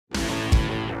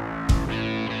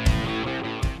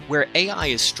Where AI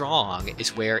is strong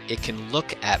is where it can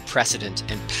look at precedent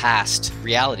and past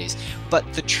realities.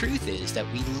 But the truth is that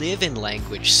we live in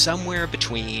language somewhere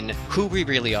between who we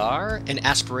really are and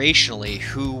aspirationally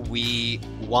who we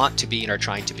want to be and are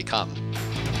trying to become.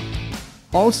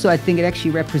 Also, I think it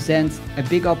actually represents a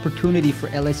big opportunity for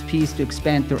LSPs to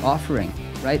expand their offering,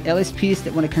 right? LSPs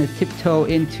that want to kind of tiptoe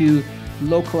into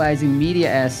localizing media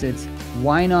assets,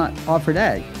 why not offer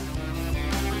that?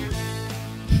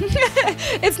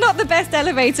 It's not the best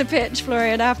elevator pitch,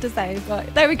 Florian, I have to say,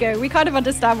 but there we go. We kind of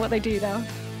understand what they do now.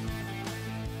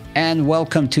 And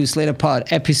welcome to Slator Pod,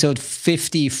 episode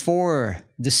 54,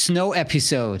 the snow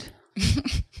episode.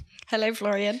 Hello,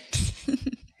 Florian.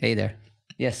 Hey there.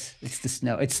 Yes, it's the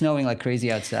snow. It's snowing like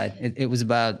crazy outside. It was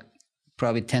about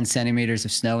probably 10 centimeters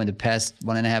of snow in the past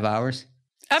 1.5 hours.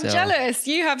 I'm jealous.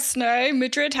 You have snow.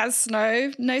 Madrid has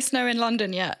snow. No snow in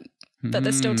London yet, but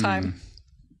there's still time.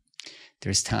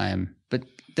 There's time. But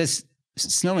this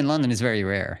snow in London is very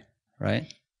rare,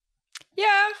 right?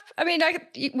 Yeah. I mean,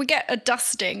 we get a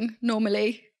dusting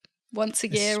normally once a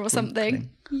year or something.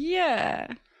 Yeah.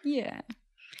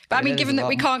 But I mean, given that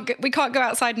we can't go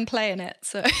outside and play in it,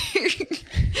 so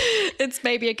it's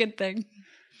maybe a good thing.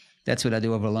 That's what I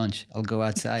do over lunch. I'll go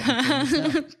outside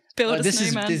and build a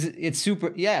snowman. It's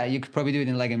super. Yeah, you could probably do it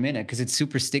in like a minute because it's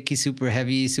super sticky, super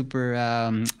heavy,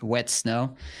 super wet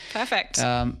snow. Perfect.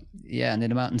 Yeah, and in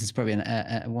the mountains it's probably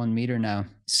 1 meter now.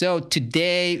 So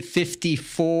today,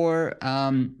 54,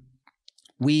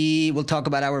 we will talk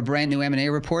about our brand new M&A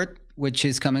report, which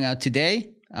is coming out today,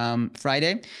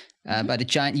 Friday. About a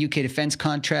giant UK defense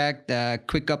contract, a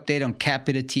quick update on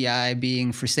Capita TI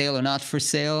being for sale or not for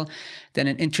sale, then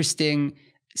an interesting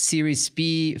Series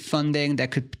B funding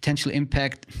that could potentially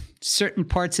impact certain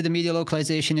parts of the media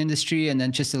localization industry, and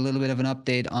then just a little bit of an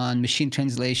update on machine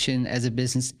translation as a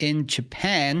business in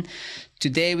Japan.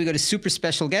 Today, we got a super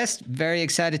special guest. Very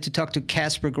excited to talk to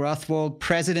Casper Grathwohl,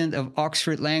 president of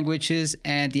Oxford Languages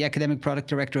and the academic product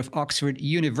director of Oxford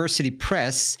University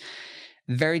Press.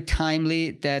 Very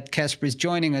timely that Casper is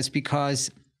joining us because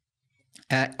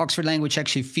Oxford Language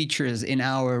actually features in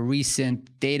our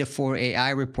recent Data for AI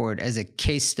report as a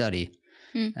case study.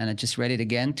 And I just read it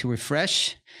again to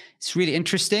refresh. It's really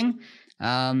interesting.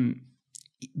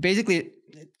 Basically,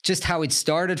 just how it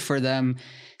started for them.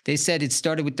 They said it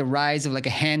started with the rise of like a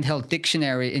handheld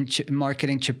dictionary in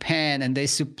marketing Japan, and they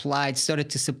started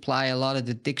to supply a lot of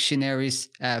the dictionaries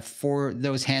for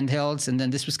those handhelds. And then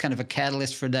this was kind of a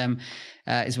catalyst for them,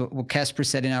 is what Casper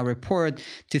said in our report,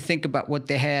 to think about what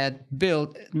they had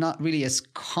built, not really as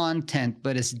content,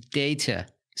 but as data.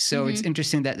 So it's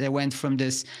interesting that they went from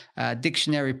this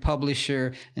dictionary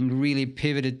publisher and really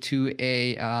pivoted to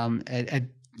a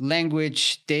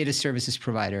language data services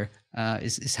provider.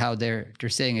 Is how they're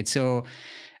saying it. So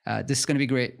this is going to be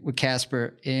great with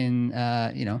Casper in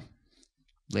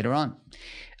later on.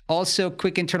 Also,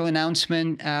 quick internal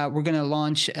announcement: we're going to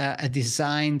launch a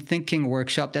design thinking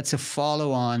workshop. That's a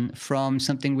follow-on from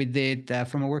something we did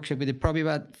from a workshop we did probably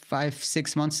about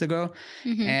 5-6 months ago,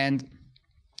 and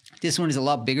this one is a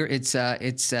lot bigger. It's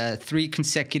 3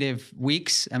 consecutive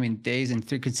weeks. I mean, days and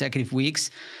 3 consecutive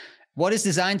weeks. What is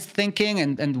design thinking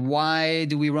and why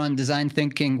do we run design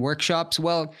thinking workshops?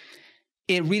 Well,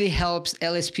 it really helps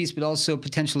LSPs, but also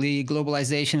potentially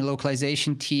globalization and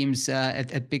localization teams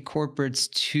at big corporates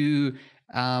to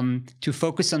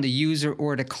focus on the user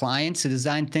or the client. So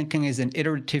design thinking is an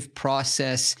iterative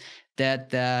process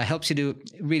that helps you to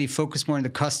really focus more on the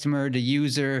customer, the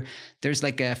user. There's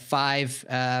like a 5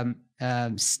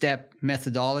 step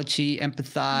methodology: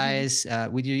 empathize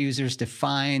with your users,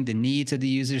 define the needs of the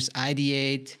users,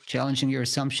 ideate, challenging your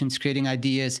assumptions, creating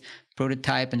ideas,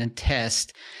 prototype, and then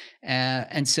test.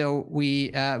 And so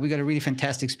we got a really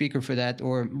fantastic speaker for that,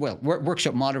 or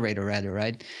workshop moderator rather,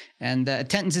 right? And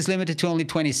attendance is limited to only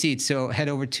 20 seats. So head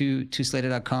over to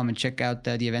slator.com and check out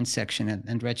the event section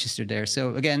and register there.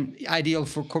 So again, ideal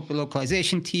for corporate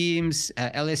localization teams,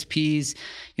 LSPs,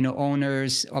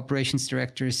 owners, operations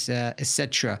directors,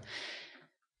 etc.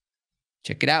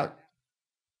 Check it out.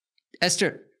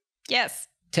 Esther. Yes.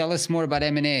 Tell us more about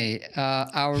M&A.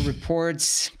 Our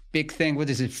reports, big thing. What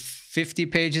is it? 50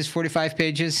 pages, 45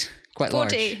 pages, quite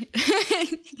 40.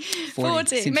 Large.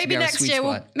 40. Maybe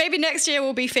next year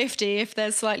will be 50 if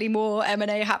there's slightly more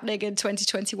M&A happening in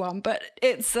 2021. But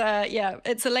it's a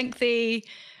lengthy,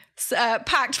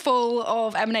 packed full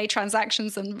of M&A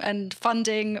transactions and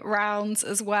funding rounds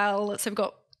as well. So we've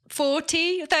got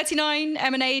 39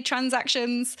 M&A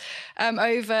transactions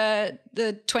over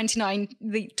the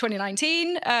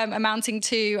 2019, amounting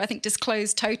to, I think,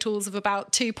 disclosed totals of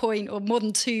about more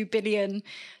than $2 billion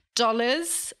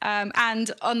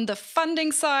And on the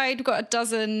funding side, we've got a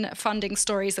dozen funding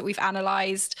stories that we've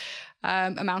analyzed,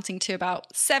 amounting to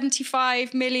about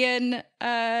 75 million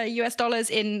US dollars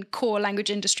in core language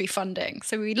industry funding.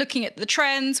 So we're looking at the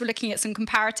trends, we're looking at some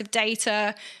comparative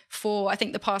data for, I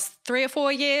think, the past 3 or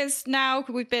 4 years now.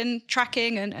 We've been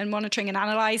tracking and monitoring and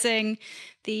analyzing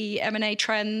the M&A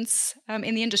trends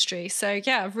in the industry. So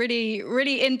yeah, really,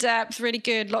 really in-depth, really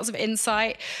good, lots of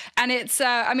insight. And it's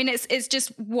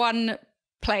just one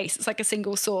place. It's like a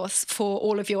single source for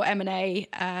all of your M&A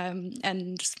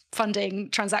and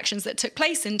funding transactions that took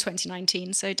place in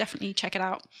 2019. So definitely check it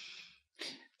out.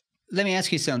 Let me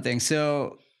ask you something.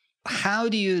 So how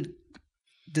do you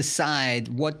decide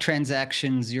what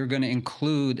transactions you're going to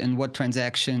include and what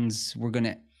transactions we're going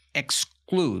to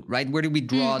exclude, right? Where do we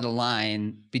draw the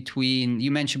line between,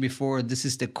 you mentioned before, this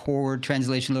is the core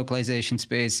translation localization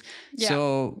space. Yeah.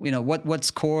 So, what's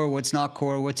core, what's not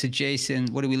core, what's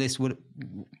adjacent, what do we list, what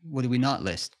do we not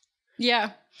list?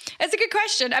 Yeah. It's a good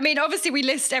question. I mean, obviously we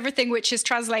list everything which is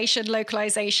translation,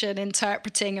 localization,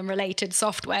 interpreting, and related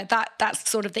software. That's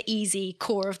sort of the easy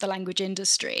core of the language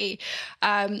industry.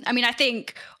 I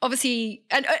think obviously,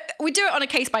 and we do it on a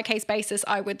case-by-case basis,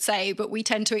 I would say, but we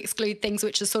tend to exclude things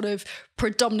which are sort of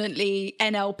predominantly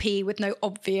NLP with no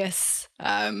obvious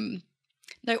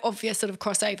sort of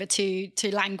crossover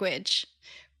to language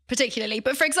particularly.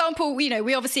 But for example, we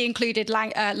obviously included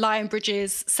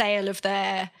Lionbridge's sale of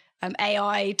their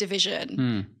AI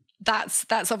division. That's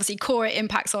obviously core. It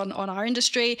impacts on our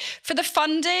industry. For the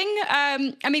funding,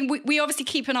 we obviously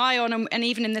keep an eye on, and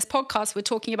even in this podcast, we're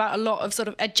talking about a lot of sort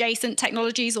of adjacent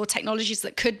technologies or technologies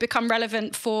that could become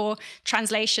relevant for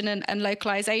translation and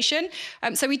localization.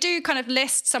 So we do kind of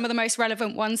list some of the most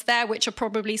relevant ones there, which are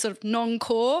probably sort of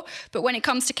non-core. But when it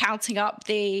comes to counting up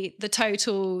the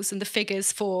totals and the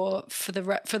figures for the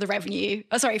revenue,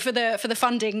 for the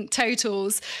funding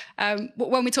totals, when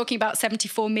we're talking about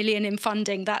 74 million in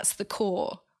funding, that's the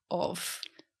core of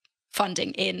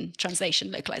funding in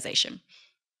translation localization.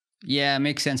 Yeah, it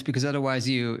makes sense, because otherwise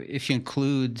if you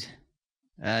include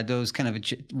those kind of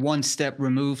one step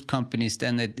removed companies,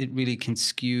 then it really can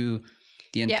skew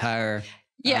the entire...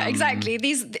 Yeah, exactly.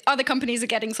 These other companies are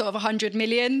getting sort of $100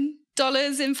 million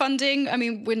in funding. I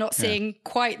mean, we're not seeing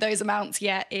quite those amounts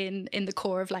yet in the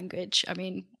core of language. I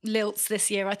mean, Lilt's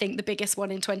this year, I think the biggest one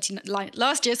biggest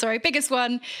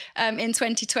one in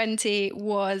 2020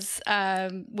 was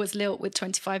Lilt with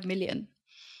 25 million.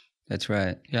 That's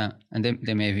right. Yeah. And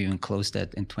they may have even closed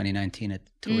that in 2019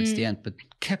 towards the end, but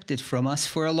kept it from us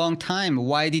for a long time.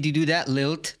 Why did you do that,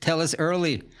 Lilt? Tell us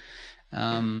early.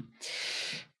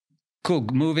 Cool.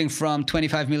 Moving from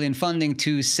 25 million funding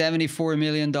to $74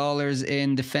 million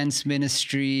in Defense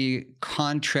Ministry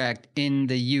contract in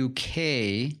the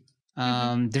UK.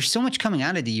 There's so much coming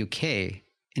out of the UK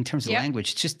in terms of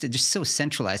language. It's just so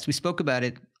centralized. We spoke about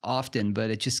it often, but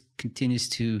it just continues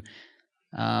to,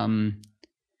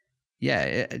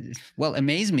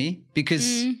 amaze me,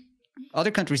 because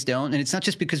other countries don't. And it's not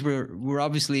just because we're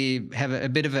obviously have a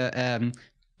bit of a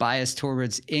bias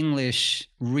towards English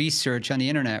research on the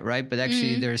internet, right? But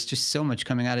actually there's just so much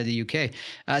coming out of the UK.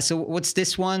 So what's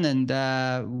this one? And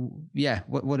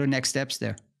what are next steps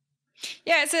there?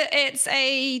 Yeah, it's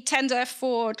a tender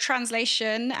for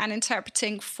translation and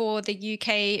interpreting for the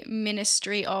UK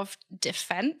Ministry of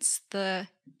Defence, the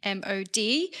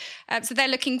MOD. So they're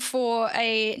looking for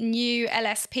a new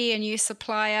LSP, a new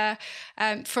supplier,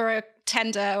 for a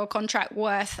tender or contract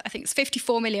worth, I think it's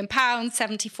 £54 million,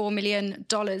 $74 million,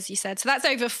 you said. So that's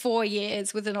over 4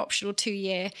 years with an optional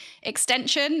 2-year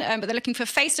extension. But they're looking for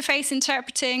face-to-face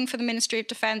interpreting for the Ministry of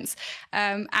Defence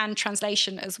and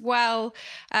translation as well.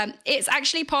 It's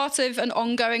actually part of an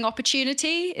ongoing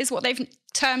opportunity, is what they've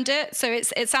termed it. So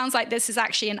it sounds like this is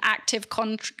actually an active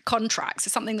contract, so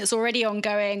something that's already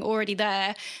ongoing, already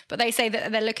there. But they say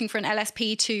that they're looking for an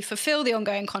LSP to fulfill the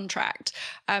ongoing contract.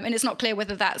 And it's not clear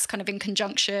whether that's kind of in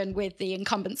conjunction with the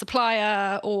incumbent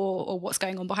supplier or what's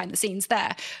going on behind the scenes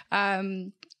there.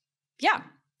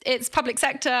 It's public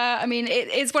sector. I mean,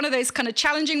 it's one of those kind of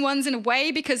challenging ones in a way,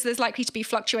 because there's likely to be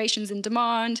fluctuations in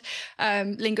demand.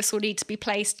 Linguists will need to be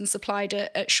placed and supplied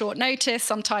at short notice,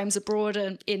 sometimes abroad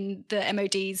in the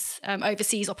MOD's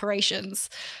overseas operations.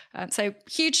 So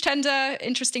huge tender,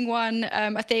 interesting one.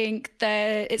 I think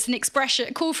it's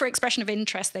a call for expression of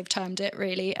interest, they've termed it,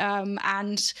 really.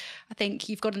 And I think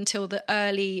you've got until the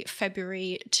early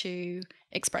February to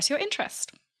express your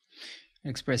interest.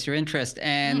 Express your interest.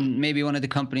 And maybe one of the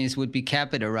companies would be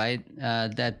Capita, right?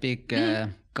 That big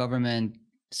government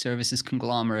services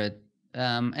conglomerate.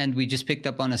 And we just picked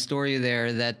up on a story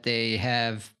there that they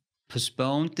have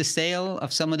postponed the sale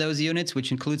of some of those units,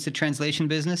 which includes the translation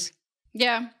business?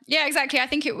 Yeah, exactly. I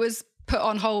think it was put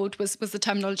on hold was the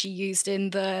terminology used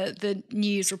in the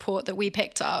news report that we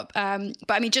picked up. But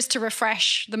I mean, just to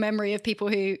refresh the memory of people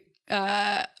who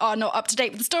are not up to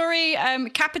date with the story,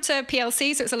 Capita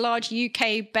PLC, so it's a large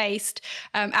UK-based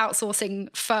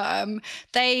outsourcing firm.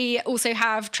 They also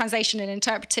have translation and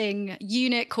interpreting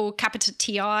unit called Capita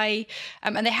TI,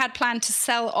 and they had planned to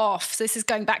sell off. So this is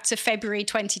going back to February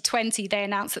 2020. They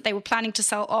announced that they were planning to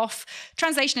sell off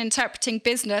translation and interpreting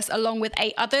business along with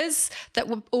 8 others that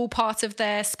were all part of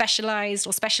their specialized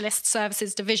or specialist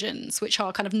services divisions, which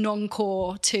are kind of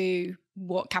non-core to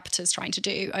what Capita's trying to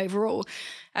do overall.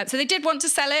 So they did want to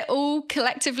sell it all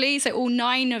collectively, so all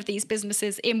 9 of these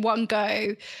businesses in one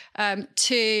go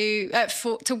to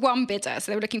one bidder. So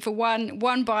they were looking for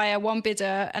one buyer, one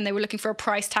bidder, and they were looking for a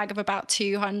price tag of about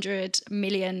 £200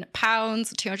 million,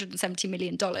 $270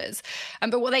 million.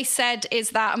 But what they said is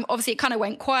that obviously it kind of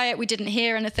went quiet. We didn't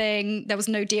hear anything. There was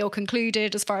no deal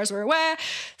concluded as far as we're aware.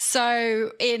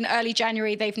 So in early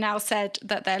January, they've now said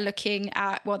that they're looking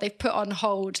at, well, they've put on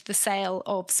hold the sale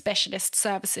of specialist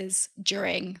services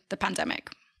during the pandemic.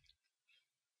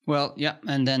 Well, yeah,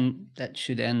 and then that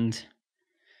should end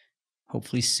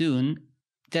hopefully soon.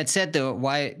 That said, though,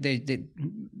 why they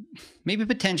maybe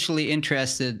potentially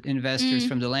interested investors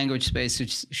from the language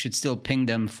space should still ping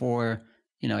them for,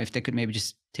 if they could maybe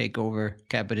just take over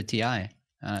Capita TI. Yeah,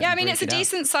 I mean, it's a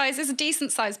decent size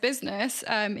business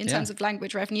in terms of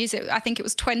language revenues. I think it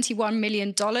was $21 million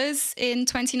in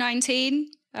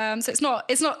 2019. So it's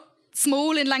not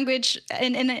small in language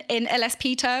in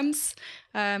LSP terms.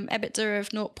 EBITDA of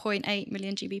 0.8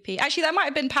 million GBP. Actually, that might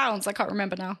have been pounds. I can't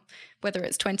remember now whether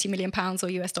it's 20 million pounds or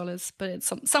US dollars, but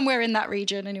it's somewhere in that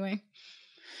region anyway.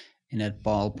 In that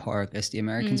ballpark, as the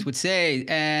Americans would say.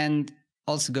 And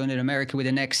also going to America with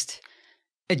the next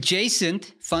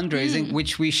adjacent fundraising,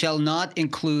 which we shall not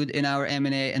include in our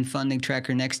M&A and funding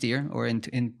tracker next year or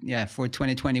for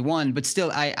 2021. But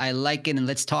still, I like it, and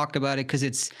let's talk about it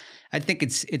because I think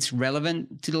it's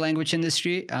relevant to the language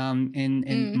industry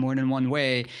in more than one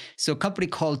way. So a company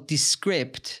called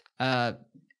Descript,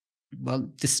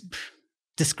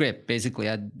 Descript basically.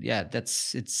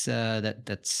 That's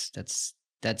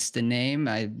the name.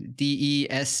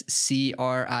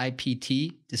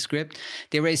 Descript, Descript.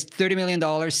 They raised $30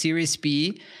 million Series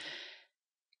B.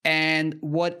 And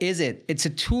what is it? It's a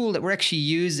tool that we're actually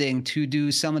using to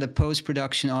do some of the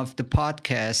post-production of the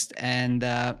podcast. And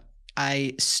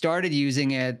I started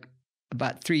using it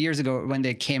about 3 years ago when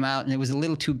they came out, and it was a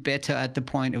little too beta at the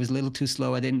point. It was a little too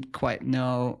slow. I didn't quite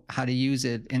know how to use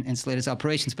it in Slator's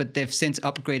operations, but they've since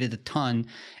upgraded a ton,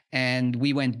 and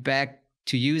we went back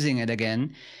to using it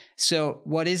again. So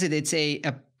what is it? It's a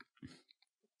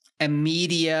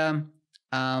media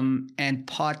and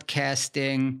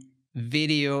podcasting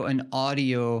video and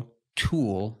audio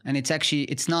tool, and it's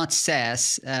not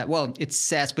SaaS. It's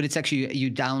SaaS, but it's actually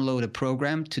you download a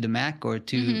program to the Mac or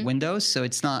to Windows, so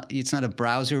it's not a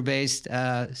browser-based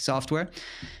software.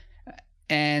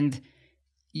 And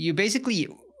you basically,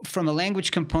 from a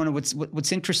language component,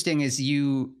 what's interesting is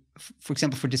you, for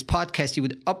example, for this podcast, you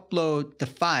would upload the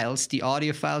files, the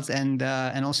audio files, and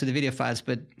also the video files.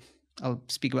 But I'll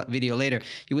speak about video later.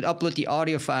 You would upload the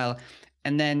audio file,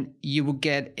 and then you will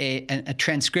get a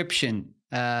transcription.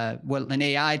 An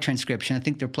AI transcription. I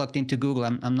think they're plugged into Google.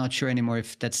 I'm not sure anymore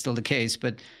if that's still the case,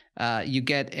 but you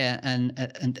get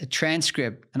a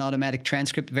transcript, an automatic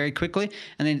transcript very quickly,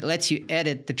 and then it lets you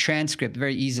edit the transcript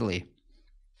very easily.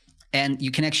 And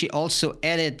you can actually also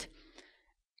edit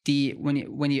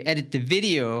when you edit the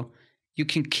video, you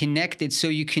can connect it so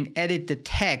you can edit the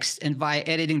text, and by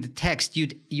editing the text,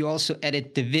 you also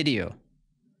edit the video.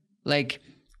 Like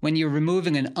when you're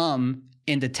removing an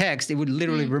in the text, it would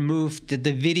literally remove the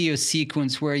video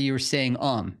sequence where you're saying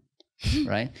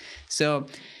right? So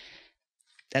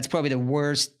that's probably the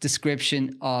worst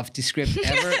description of Descript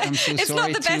ever. I'm so it's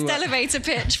sorry. It's not the best elevator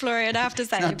pitch, Florian, I have to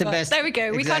say. Not the best. There we go.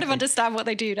 Exactly. We kind of understand what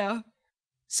they do now.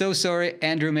 So sorry,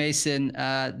 Andrew Mason,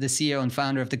 the CEO and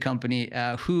founder of the company,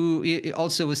 who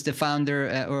also was the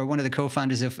founder or one of the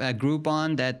co-founders of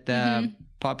Groupon, that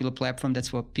popular platform.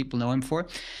 That's what people know him for.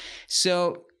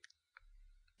 So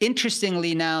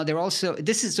interestingly, now they're also,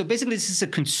 this is a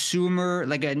consumer,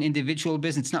 like an individual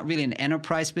business. It's not really an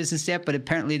enterprise business yet, but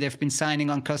apparently they've been signing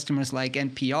on customers like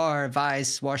NPR,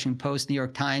 Vice, Washington Post, New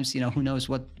York Times. Who knows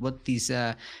what these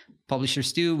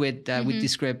publishers do with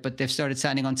Descript, but they've started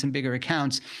signing on some bigger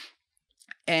accounts.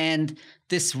 And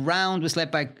this round was led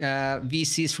by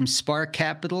VCs from Spark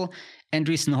Capital,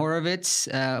 Andreessen Horowitz,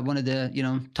 one of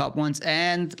the top ones,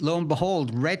 and lo and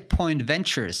behold, Redpoint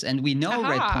Ventures. And we know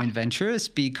Redpoint Ventures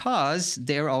because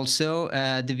they're also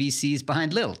the VCs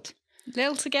behind Lilt.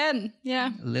 Lilt again,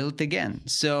 yeah. Lilt again.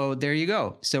 So there you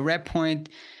go. So Redpoint,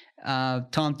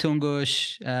 Tom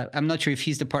Tungush, I'm not sure if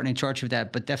he's the partner in charge of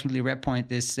that, but definitely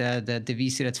Redpoint is the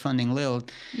VC that's funding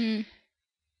Lilt.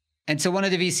 And so one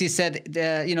of the VCs said,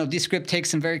 Descript takes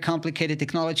some very complicated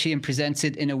technology and presents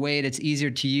it in a way that's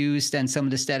easier to use than some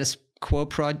of the status quo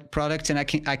products. And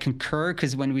I concur,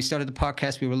 because when we started the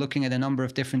podcast, we were looking at a number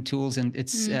of different tools, and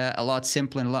it's a lot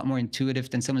simpler and a lot more intuitive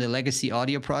than some of the legacy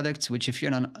audio products, which if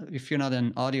you're not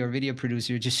an audio or video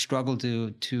producer, you just struggle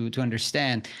to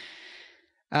understand.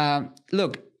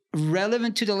 Look,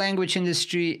 relevant to the language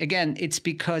industry, again, it's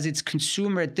because it's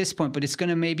consumer at this point, but it's going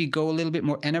to maybe go a little bit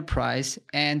more enterprise,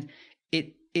 and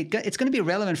it's going to be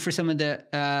relevant for some of the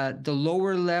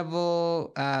lower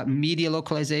level media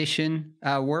localization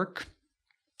work,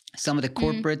 some of the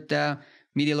corporate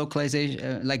media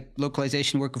localization, like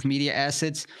localization work of media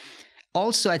assets.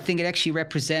 Also, I think it actually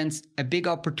represents a big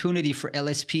opportunity for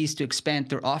LSPs to expand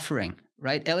their offering,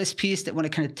 right? LSPs that want to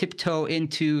kind of tiptoe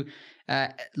into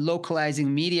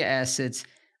localizing media assets,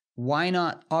 why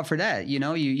not offer that?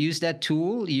 You use that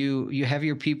tool, you have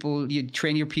your people, you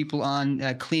train your people on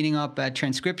cleaning up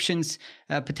transcriptions,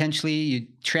 potentially you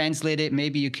translate it,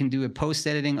 maybe you can do a post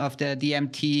editing of the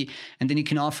MT, and then you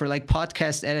can offer like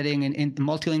podcast editing and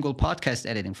multilingual podcast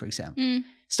editing, for example.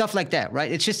 Stuff like that,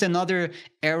 right? It's just another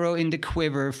arrow in the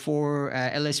quiver for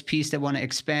LSPs that want to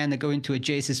expand, that go into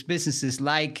adjacent businesses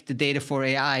like the Data for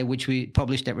AI, which we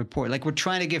published that report. Like, we're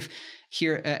trying to give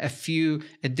here a few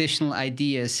additional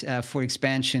ideas for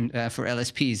expansion for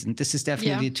LSPs. And this is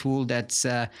definitely a tool that's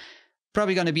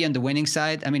probably going to be on the winning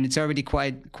side. I mean, it's already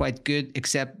quite good,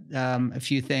 except a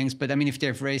few things. But I mean, if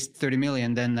they've raised 30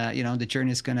 million, then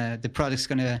the product's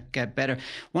gonna get better.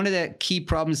 One of the key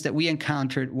problems that we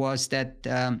encountered was that,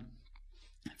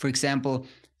 for example,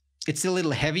 it's a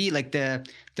little heavy. Like the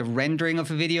rendering of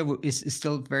a video is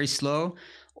still very slow.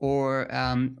 Or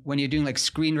when you're doing like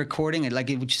screen recording, it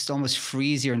would just almost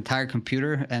freeze your entire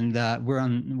computer. And we're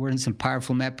in some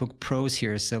powerful MacBook Pros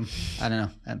here, so I don't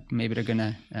know. Maybe they're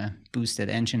gonna boost that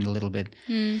engine a little bit.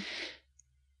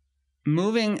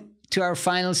 Moving to our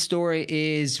final story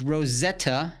is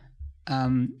Rozetta.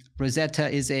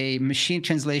 Rozetta is a machine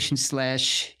translation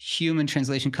 / human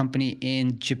translation company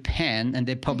in Japan, and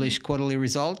they publish quarterly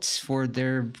results for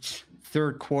their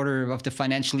third quarter of the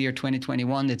financial year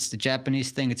 2021. It's the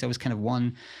Japanese thing. It's always kind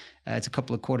of it's a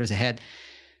couple of quarters ahead.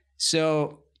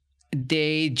 So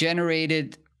they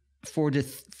generated for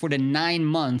the 9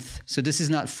 month. So this is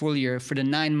not full year. For the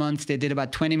 9 months, they did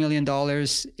about $20 million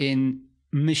in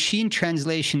machine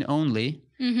translation only.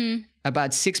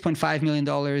 About $6.5 million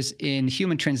in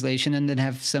human translation, and then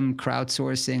have some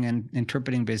crowdsourcing and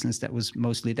interpreting business that was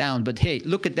mostly down. But hey,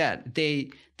 look at that.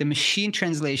 The machine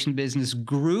translation business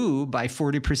grew by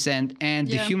 40%, and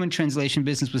the human translation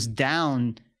business was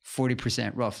down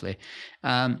 40% roughly.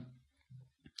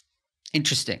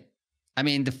 Interesting. I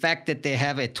mean, the fact that they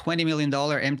have a $20 million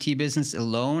MT business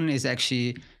alone is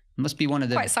actually, must be one of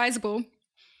the... Quite sizable.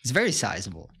 It's very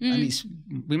sizable. I mean,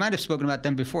 we might have spoken about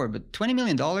them before, but $20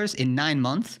 million in 9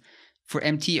 months for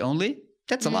MT only,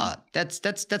 that's a lot. That's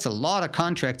a lot of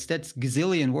contracts. That's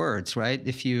gazillion words, right?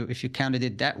 If you counted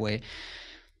it that way.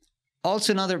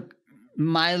 Also, another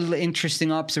mildly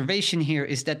interesting observation here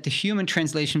is that the human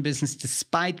translation business,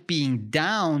 despite being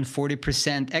down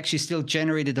 40%, actually still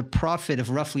generated a profit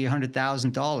of roughly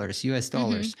 $100,000 US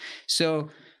dollars. So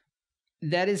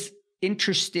that is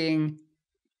interesting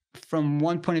from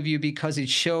one point of view, because it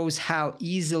shows how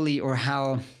easily, or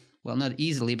how, well, not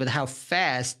easily, but how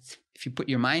fast, if you put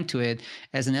your mind to it,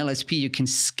 as an LSP, you can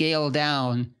scale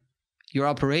down your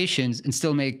operations and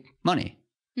still make money,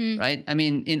 right? I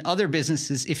mean, in other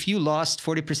businesses, if you lost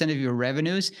 40% of your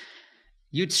revenues,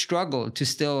 you'd struggle to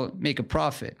still make a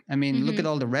profit. I mean, look at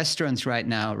all the restaurants right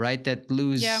now, right? That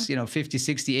lose, 50,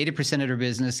 60, 80% of their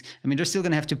business. I mean, they're still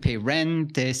going to have to pay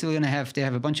rent. They're still going to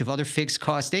have a bunch of other fixed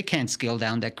costs. They can't scale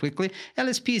down that quickly.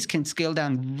 LSPs can scale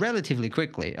down relatively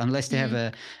quickly unless they have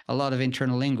a lot of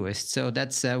internal linguists. So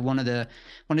that's one of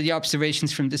the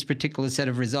observations from this particular set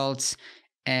of results,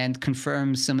 and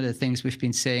confirms some of the things we've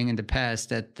been saying in the past,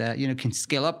 that can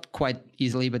scale up quite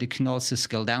easily, but it can also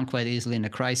scale down quite easily in a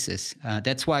crisis.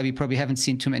 That's why we probably haven't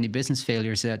seen too many business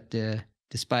failures,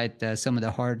 despite some of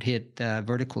the hard hit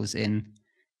verticals in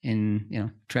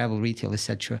travel, retail,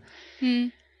 etc.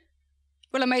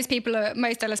 Well, and most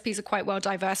LSPs are quite well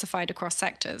diversified across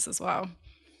sectors as well.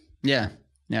 Yeah.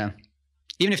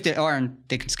 Even if they aren't,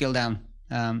 they can scale down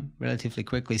relatively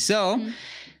quickly. So.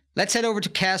 Let's head over to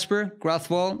Casper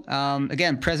Grathwohl.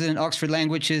 Again, President, Oxford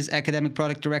Languages, Academic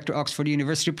Product Director, Oxford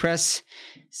University Press.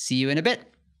 See you in a bit.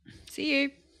 See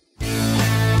you.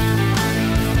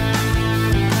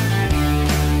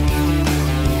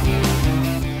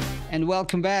 And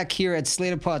welcome back here at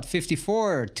Slator Pod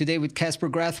 54. Today with Casper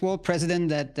Grathwohl,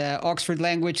 President at Oxford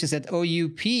Languages at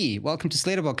OUP. Welcome to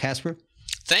Slator Pod, Casper.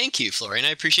 Thank you, Florian.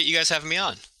 I appreciate you guys having me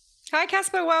on. Hi,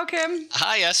 Casper. Welcome.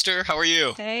 Hi, Esther. How are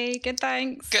you? Hey, good,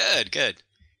 thanks. Good.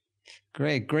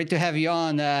 Great to have you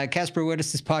on. Casper, where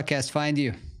does this podcast find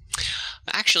you?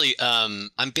 Actually,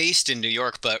 I'm based in New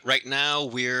York, but right now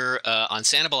we're on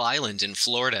Sanibel Island in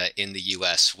Florida in the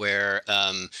U.S., where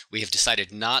we have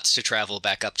decided not to travel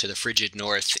back up to the frigid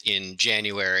north in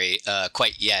January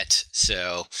quite yet.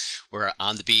 So we're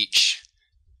on the beach.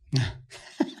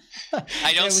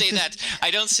 I don't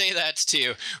say that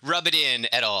to rub it in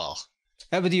at all.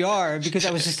 But you are, because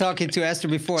I was just talking to Esther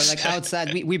before, like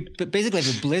outside, we basically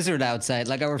have a blizzard outside,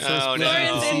 like our first blizzard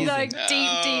of the season. In like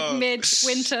deep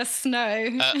mid-winter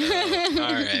snow.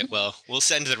 All right, well, we'll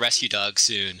send the rescue dog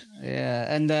soon. Yeah,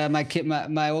 and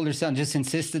my older son just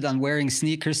insisted on wearing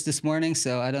sneakers this morning,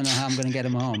 so I don't know how I'm going to get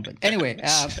him home. But anyway,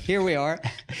 here we are.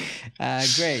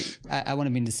 Great. I want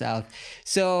to be in the South.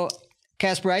 So,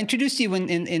 Casper, I introduced you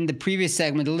in the previous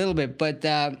segment a little bit, but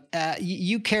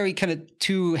you carry kind of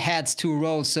two hats, two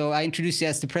roles. So I introduced you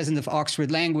as the president of Oxford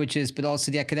Languages, but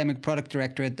also the academic product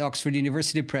director at Oxford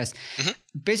University Press. Mm-hmm.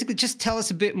 Basically, just tell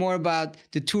us a bit more about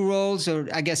the two roles, or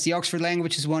I guess the Oxford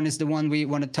Languages one is the one we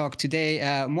want to talk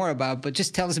today more about. But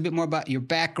just tell us a bit more about your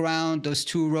background, those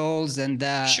two roles, and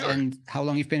how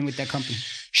long you've been with that company.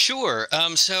 Sure.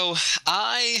 So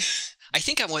I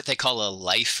think I'm what they call a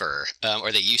lifer,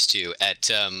 or they used to,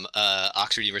 at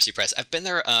Oxford University Press. I've been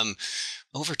there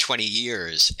over 20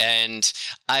 years, and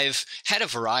I've had a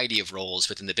variety of roles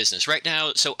within the business. Right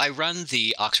now, so I run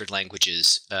the Oxford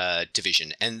Languages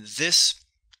division, and this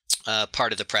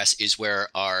part of the press is where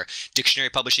our dictionary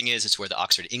publishing is. It's where the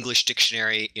Oxford English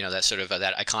Dictionary, that sort of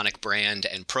that iconic brand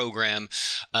and program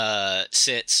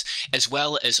sits, as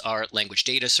well as our language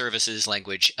data services,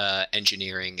 language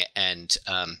engineering, and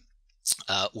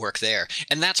work there.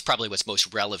 And that's probably what's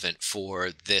most relevant for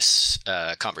this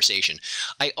conversation.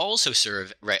 I also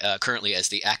serve currently as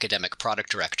the academic product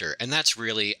director, and that's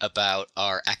really about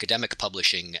our academic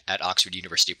publishing at Oxford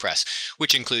University Press,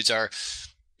 which includes our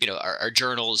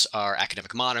journals, our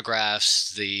academic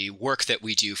monographs, the work that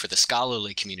we do for the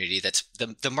scholarly community. That's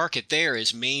the market there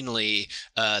is mainly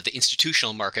the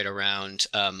institutional market around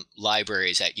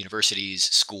libraries at universities,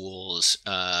 schools,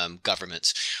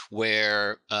 governments,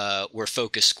 where we're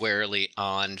focused squarely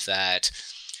on that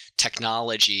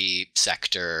technology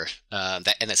sector and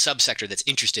the subsector that's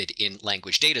interested in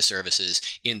language data services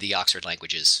in the Oxford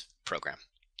Languages program.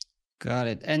 Got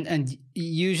it. And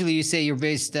usually you say you're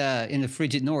based in the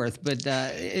frigid north, but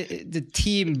the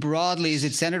team broadly, is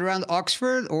it centered around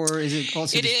Oxford, or is it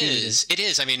also distributed? It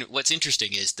is. I mean, what's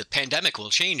interesting is the pandemic will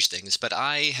change things, but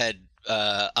I had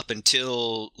up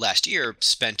until last year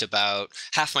spent about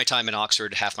half my time in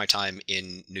Oxford, half my time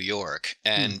in New York.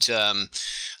 And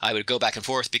I would go back and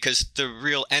forth because the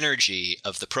real energy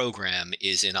of the program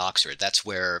is in Oxford. That's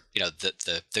where,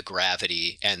 the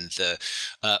gravity and the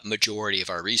majority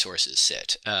of our resources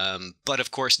sit. But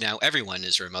of course, now everyone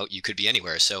is remote. You could be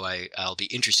anywhere. So I'll be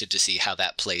interested to see how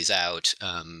that plays out,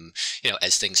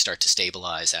 as things start to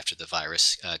stabilize after the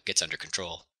virus gets under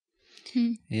control.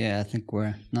 Yeah, I think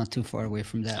we're not too far away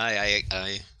from that. I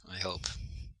hope.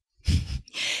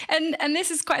 And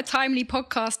this is quite a timely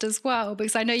podcast as well,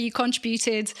 because I know you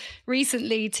contributed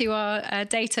recently to our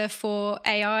data for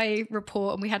AI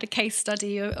report, and we had a case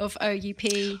study of OUP,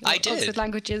 Oxford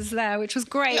Languages there, which was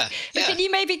great. But can you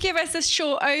maybe give us a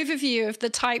short overview of the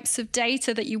types of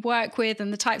data that you work with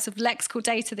and the types of lexical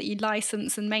data that you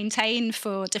license and maintain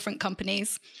for different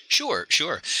companies? Sure.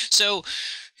 So,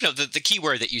 the key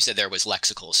word that you said there was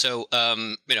lexical. So,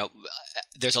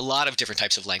 there's a lot of different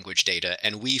types of language data,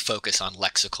 and we focus on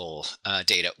lexical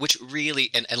data, which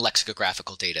really, and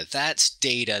lexicographical data. That's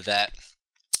data that,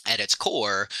 at its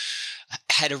core,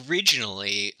 had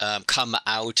originally come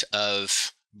out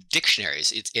of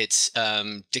dictionaries. It's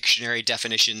dictionary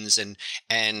definitions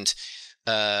and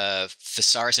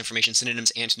thesaurus information,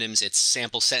 synonyms, antonyms. It's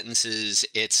sample sentences.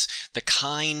 It's the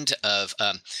kind of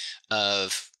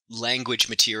language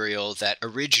material that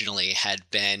originally had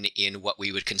been in what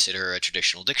we would consider a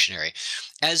traditional dictionary.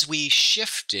 As we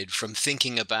shifted from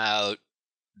thinking about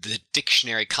the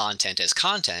dictionary content as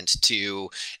content to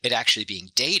it actually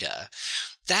being data,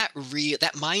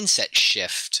 that mindset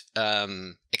shift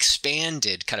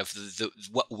expanded kind of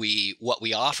what we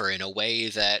offer in a way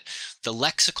that the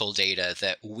lexical data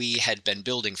that we had been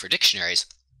building for dictionaries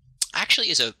actually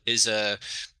is a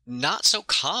not so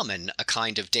common a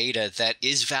kind of data that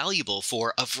is valuable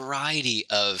for a variety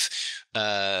of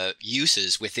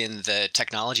uses within the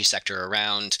technology sector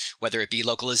around whether it be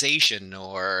localization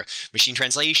or machine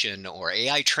translation or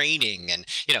AI training. And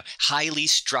highly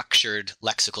structured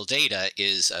lexical data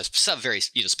is a very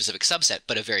specific subset,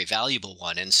 but a very valuable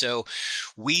one. And so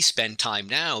we spend time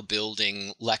now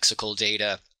building lexical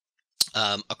data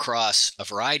across a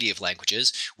variety of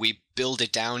languages. We build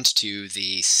it down to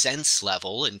the sense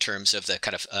level in terms of the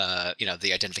kind of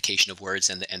the identification of words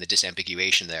and the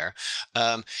disambiguation there,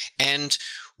 and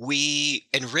we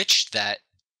enriched that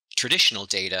traditional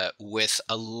data with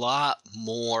a lot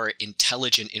more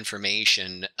intelligent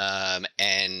information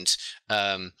and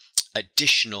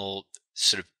additional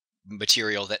sort of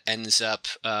material that ends up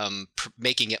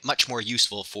making it much more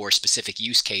useful for specific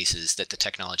use cases that the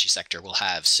technology sector will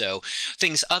have. So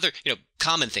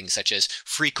common things such as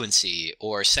frequency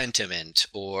or sentiment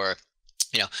or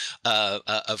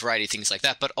a variety of things like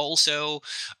that, but also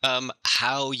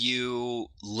how you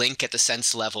link at the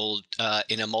sense level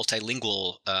in a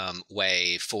multilingual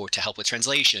way to help with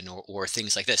translation or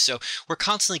things like this. So we're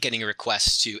constantly getting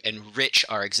requests to enrich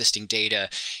our existing data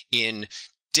in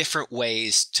different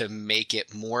ways to make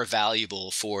it more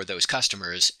valuable for those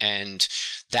customers. And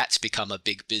that's become a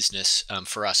big business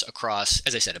for us across,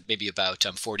 as I said, maybe about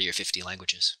 40 or 50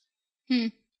 languages.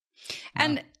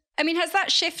 And I mean, has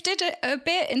that shifted a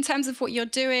bit in terms of what you're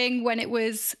doing when it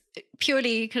was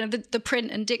purely kind of the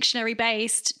print and dictionary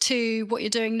based to what you're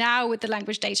doing now with the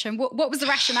language data? And what was the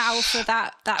rationale for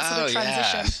that sort of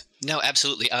transition? Yeah. No,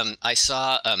 absolutely. I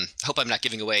saw, hope I'm not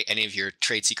giving away any of your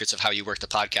trade secrets of how you work the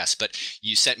podcast, but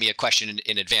you sent me a question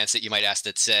in advance that you might ask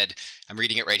that said, I'm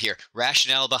reading it right here,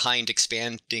 rationale behind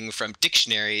expanding from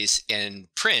dictionaries and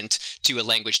print to a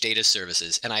language data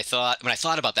services. And when I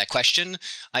thought about that question,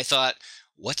 I thought,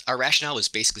 what our rationale was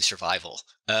basically survival.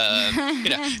 I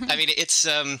mean, it's,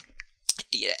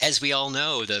 as we all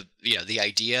know, the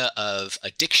idea of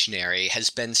a dictionary has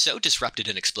been so disrupted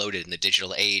and exploded in the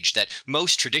digital age that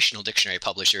most traditional dictionary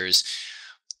publishers,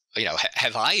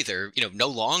 have either, no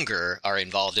longer are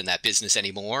involved in that business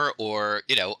anymore, or,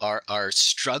 are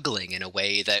struggling in a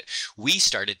way that we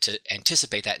started to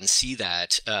anticipate that and see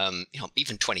that,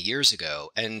 even 20 years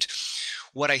ago. And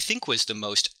what I think was the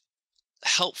most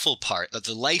helpful part of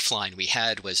the lifeline we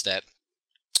had was that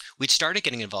we'd started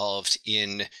getting involved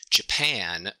in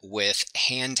Japan with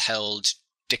handheld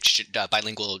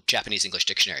bilingual Japanese-English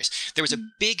dictionaries. There was a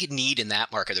big need in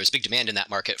that market. There was big demand in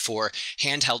that market for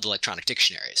handheld electronic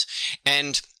dictionaries.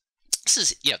 And this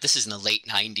is in the late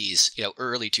 90s,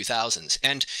 early 2000s.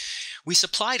 And we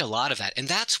supplied a lot of that. And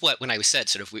that's what, when I said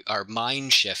sort of our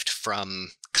mind shift from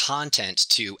content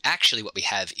to actually what we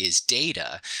have is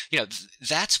data,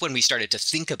 that's when we started to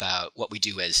think about what we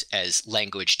do as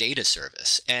language data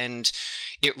service. And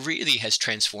it really has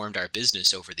transformed our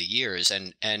business over the years.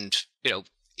 And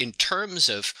in terms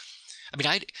of,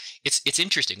 it's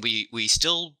interesting. We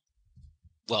still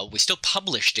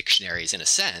publish dictionaries in a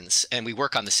sense, and we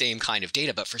work on the same kind of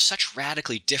data, but for such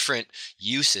radically different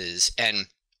uses and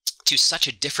to such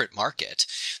a different market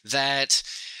that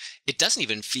it doesn't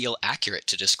even feel accurate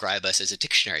to describe us as a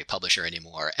dictionary publisher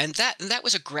anymore. And that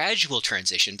was a gradual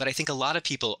transition, but I think a lot of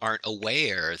people aren't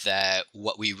aware that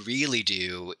what we really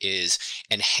do is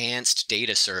enhanced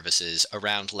data services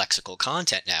around lexical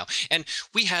content now. And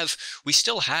we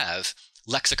still have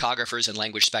lexicographers and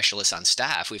language specialists on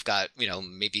staff. We've got,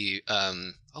 maybe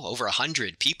over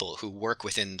 100 people who work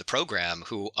within the program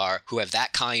who have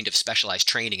that kind of specialized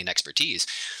training and expertise.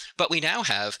 But we now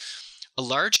have a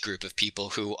large group of people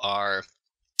who are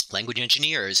language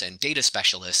engineers and data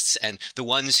specialists, and the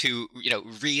ones who,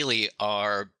 really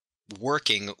are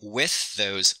working with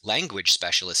those language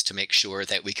specialists to make sure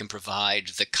that we can provide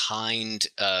the kind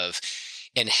of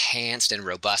enhanced and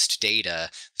robust data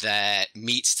that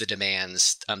meets the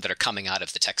demands that are coming out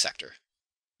of the tech sector.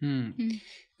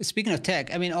 Speaking of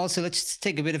tech, also let's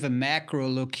take a bit of a macro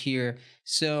look here.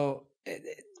 So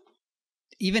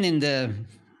even in the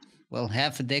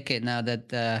half a decade now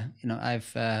that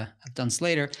I've done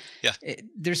Slator,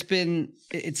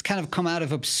 it's kind of come out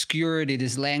of obscurity,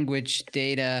 this language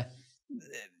data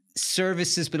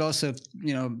services, but also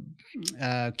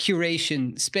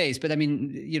curation space. But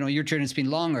your journey has been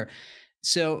longer.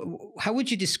 So how would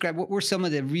you describe, what were some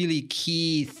of the really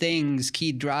key things,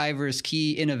 key drivers,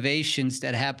 key innovations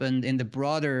that happened in the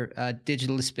broader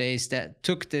digital space that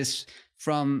took this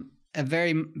from a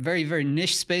very, very, very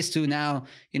niche space to now,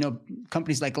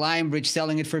 companies like Lionbridge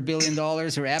selling it for $1 billion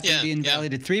or Apple being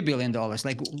valued at $3 billion.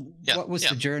 Like, what was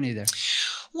the journey there?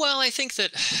 Well, I think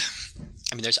that,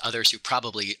 there's others who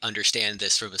probably understand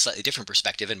this from a slightly different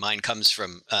perspective, and mine comes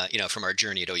from, from our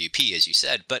journey at OUP, as you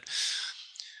said. But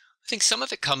I think some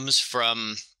of it comes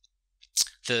from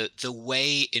the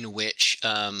way in which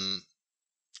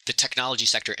the technology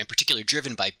sector, in particular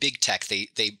driven by big tech, they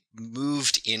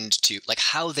moved into like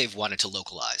how they've wanted to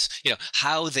localize,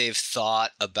 how they've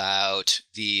thought about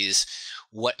these,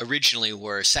 what originally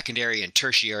were secondary and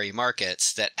tertiary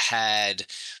markets that had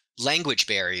language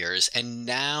barriers. And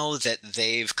now that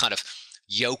they've kind of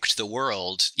yoked the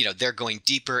world, they're going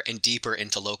deeper and deeper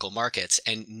into local markets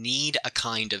and need a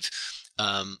kind of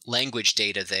language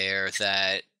data there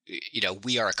that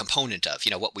we are a component of.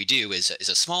 What we do is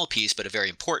a small piece, but a very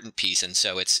important piece, and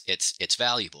so it's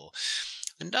valuable.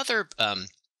 Another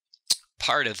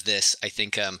part of this, I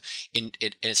think, and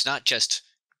it's not just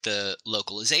the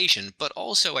localization, but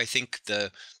also I think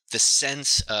the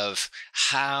sense of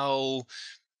how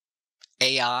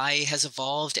AI has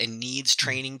evolved and needs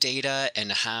training data,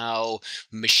 and how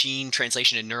machine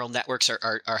translation and neural networks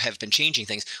are have been changing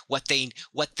things. What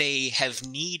they have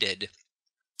needed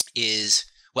is,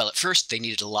 well, at first they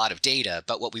needed a lot of data,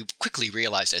 but what we quickly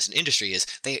realized as an industry is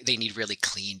they need really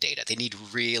clean data. They need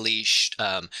really,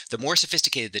 the more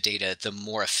sophisticated the data, the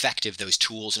more effective those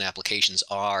tools and applications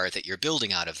are that you're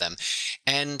building out of them.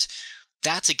 And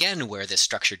that's, again, where this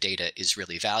structured data is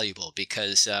really valuable,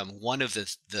 because one of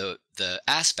the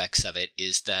aspects of it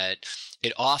is that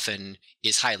it often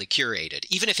is highly curated.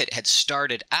 Even if it had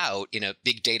started out in a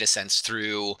big data sense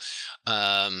through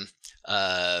kind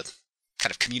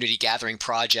of community gathering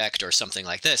project or something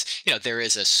like this, there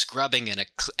is a scrubbing and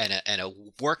a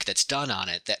work that's done on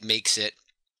it that makes it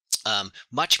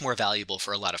much more valuable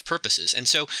for a lot of purposes. And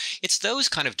so it's those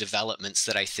kind of developments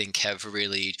that I think have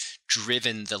really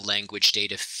driven the language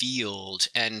data field.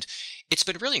 And it's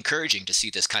been really encouraging to see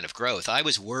this kind of growth. I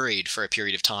was worried for a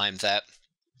period of time that,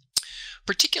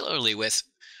 particularly with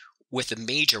the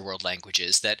major world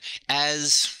languages, that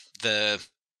as the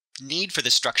need for the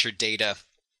structured data,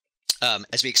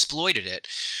 as we exploited it,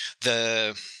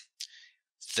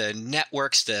 the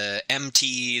networks, the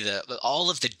MT, all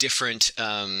of the different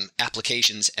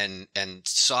applications and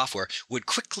software would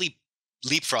quickly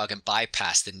leapfrog and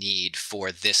bypass the need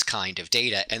for this kind of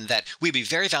data, and that we'd be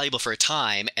very valuable for a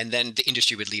time, and then the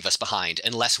industry would leave us behind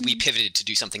unless we pivoted to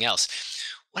do something else.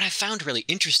 What I found really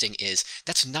interesting is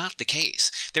that's not the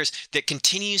case. There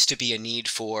continues to be a need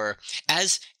for,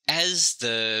 as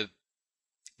the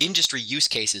industry use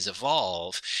cases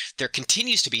evolve, there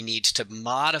continues to be needs to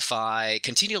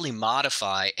continually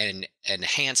modify and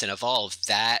enhance and evolve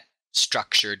that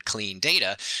structured, clean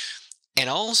data. And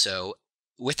also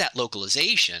with that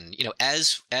localization,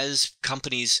 as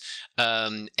companies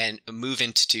and move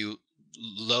into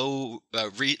low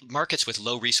markets with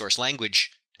low resource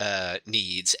language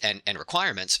needs and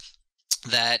requirements,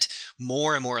 that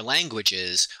more and more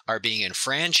languages are being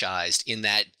enfranchised in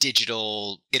that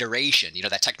digital iteration,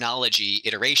 that technology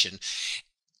iteration.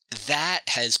 That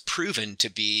has proven to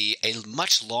be a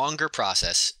much longer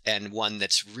process, and one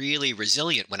that's really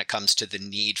resilient when it comes to the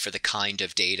need for the kind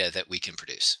of data that we can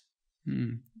produce.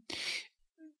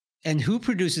 And who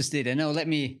produces data? No, let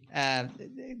me.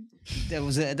 That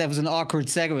was an awkward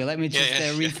segue. Let me just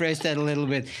rephrase that a little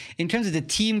bit. In terms of the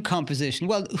team composition,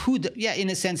 well,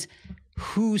 in a sense,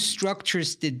 who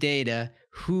structures the data?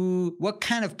 What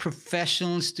kind of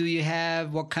professionals do you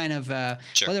have? What kind of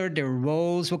what are their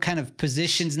roles? What kind of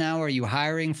positions now are you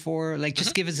hiring for? Like,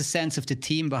 just give us a sense of the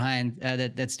team behind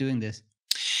that's doing this.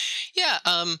 Yeah.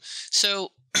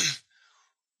 So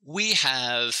we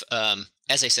have,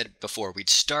 as I said before, we'd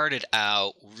started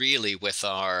out really with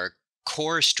our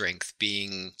core strength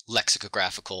being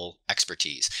lexicographical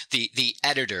expertise. The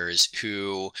editors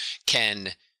who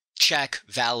can check,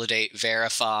 validate,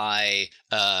 verify,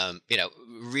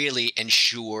 really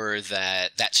ensure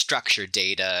that structured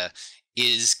data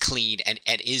is clean and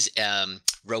is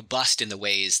robust in the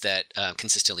ways that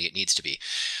consistently it needs to be.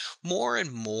 More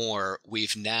and more,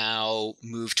 we've now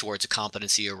moved towards a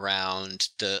competency around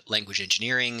the language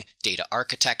engineering, data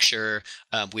architecture.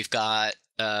 We've got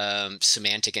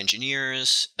semantic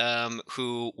engineers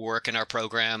who work in our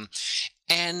program,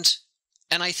 and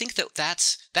I think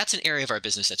that's an area of our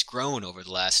business that's grown over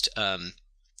the last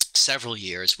several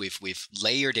years. We've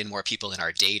layered in more people in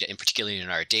our data, and particularly in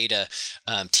our data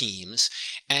teams,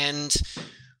 and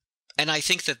I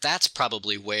think that's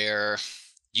probably where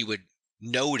you would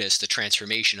notice the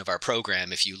transformation of our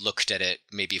program if you looked at it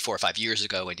maybe 4 or 5 years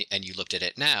ago and you looked at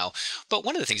it now. But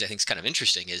one of the things I think is kind of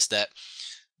interesting is that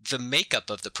the makeup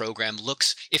of the program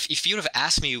looks, if you would have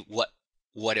asked me what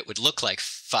it would look like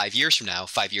 5 years from now,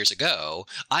 5 years ago,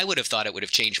 I would have thought it would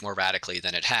have changed more radically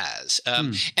than it has.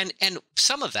 And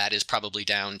some of that is probably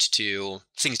down to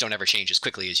things don't ever change as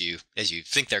quickly as you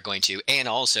think they're going to, and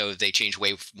also they change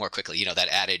way more quickly. You know, that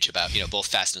adage about, you know, both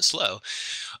fast and slow.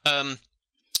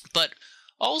 But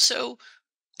also,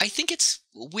 I think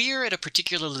we're at a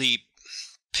particularly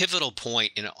pivotal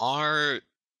point in our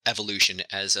evolution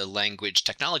as a language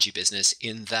technology business,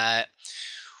 in that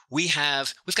we've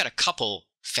got a couple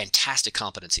fantastic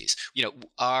competencies. You know,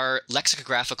 our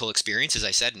lexicographical experience, as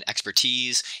I said, and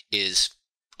expertise is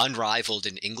unrivaled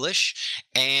in English,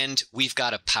 and we've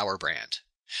got a power brand.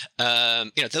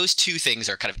 You know, those two things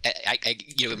are kind of,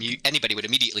 anybody would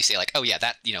immediately say like, oh yeah,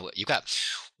 that, you know, you got.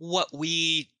 What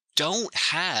we don't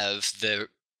have the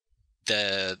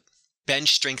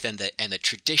bench strength and the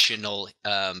traditional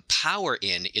power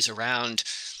in is around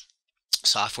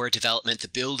software development, the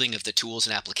building of the tools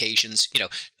and applications, you know,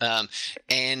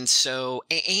 and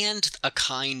a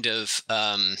kind of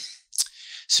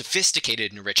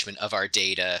sophisticated enrichment of our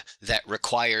data that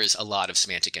requires a lot of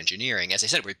semantic engineering. As I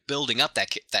said, we're building up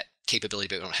that capability,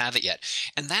 but we don't have it yet.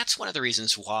 And that's one of the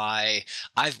reasons why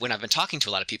when I've been talking to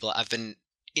a lot of people, I've been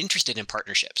interested in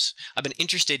partnerships. I've been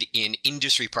interested in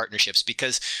industry partnerships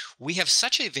because we have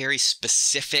such a very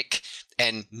specific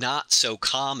and not so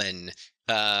common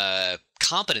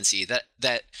competency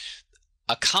that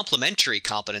a complementary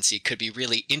competency could be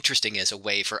really interesting as a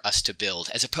way for us to build,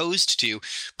 as opposed to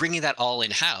bringing that all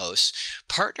in-house.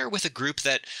 Partner with a group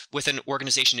with an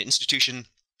organization, an institution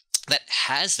that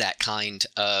has that kind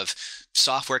of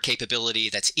software capability,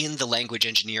 that's in the language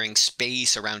engineering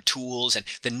space around tools and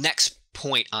the next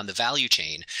point on the value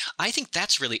chain. I think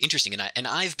that's really interesting. And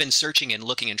I've been searching and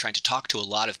looking and trying to talk to a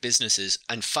lot of businesses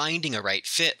and finding a right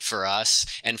fit for us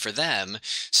and for them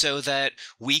so that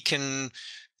we can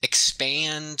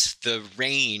expand the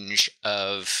range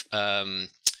of kind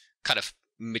of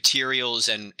materials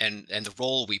and the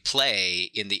role we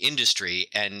play in the industry.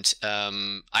 And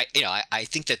I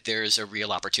think that there's a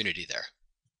real opportunity there.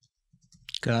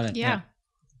 Got it. Yeah.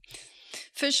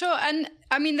 For sure. And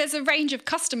I mean, there's a range of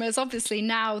customers, obviously,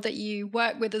 now that you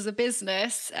work with as a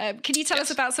business. Can you tell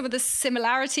us about some of the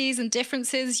similarities and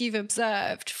differences you've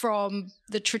observed from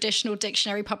the traditional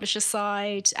dictionary publisher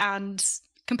side and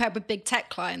compared with big tech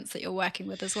clients that you're working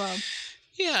with as well?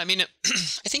 Yeah, I mean,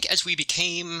 I think as we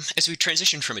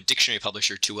transitioned from a dictionary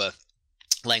publisher to a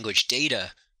language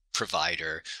data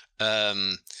provider,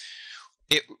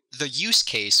 the use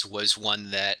case was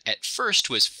one that at first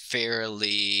was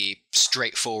fairly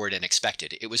straightforward and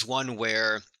expected. It was one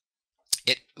where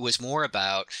it was more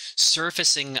about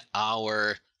surfacing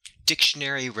our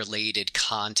dictionary-related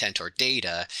content or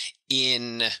data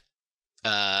in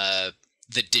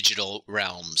the digital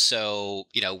realm. So,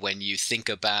 you know, when you think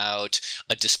about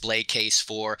a display case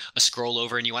for a scroll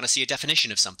over and you want to see a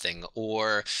definition of something,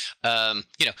 or,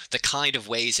 you know, the kind of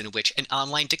ways in which an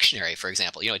online dictionary, for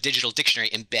example, you know, a digital dictionary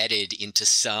embedded into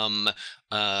some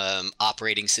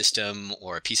operating system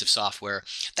or a piece of software,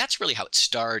 that's really how it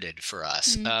started for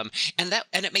us. And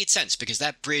it made sense because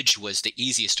that bridge was the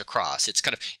easiest to cross. It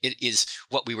is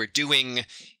what we were doing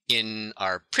in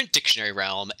our print dictionary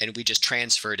realm, and we just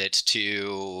transferred it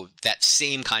to that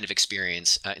same kind of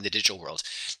experience in the digital world.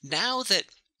 Now that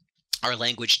our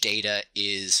language data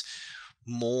is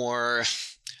more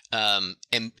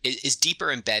is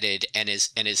deeper embedded and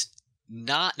is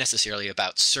not necessarily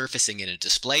about surfacing in a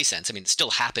display sense. I mean, it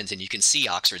still happens, and you can see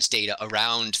Oxford's data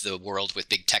around the world with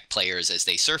big tech players as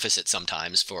they surface it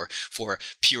sometimes for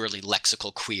purely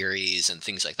lexical queries and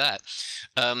things like that.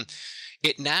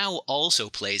 It now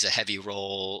also plays a heavy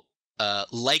role,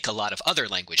 like a lot of other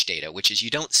language data, which is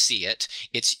you don't see it.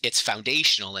 It's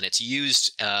foundational, and it's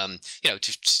used, you know,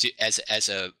 as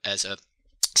a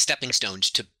stepping stones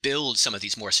to build some of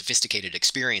these more sophisticated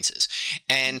experiences.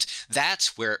 And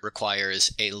that's where it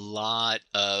requires a lot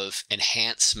of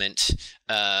enhancement,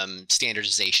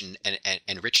 standardization,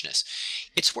 and richness.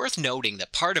 It's worth noting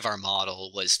that part of our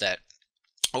model was that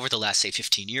over the last, say,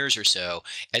 15 years or so,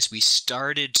 as we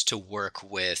started to work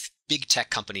with big tech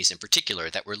companies in particular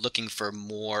that were looking for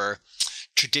more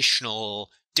traditional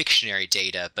dictionary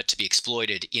data, but to be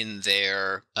exploited in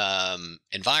their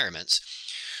environments,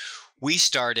 we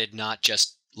started not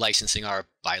just licensing our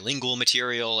bilingual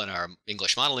material and our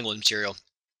English monolingual material,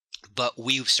 but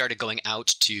we started going out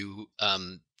to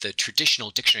the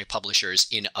traditional dictionary publishers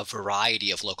in a variety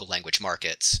of local language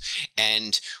markets.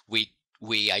 And we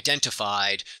we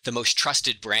identified the most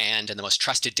trusted brand and the most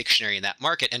trusted dictionary in that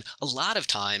market. And a lot of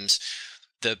times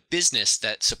the business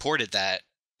that supported that,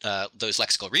 those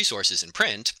lexical resources in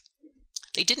print,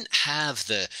 they didn't have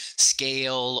the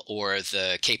scale or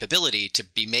the capability to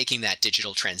be making that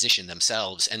digital transition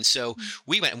themselves. And so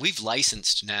we went and we've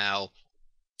licensed now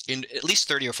in at least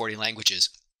 30 or 40 languages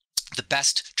the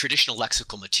best traditional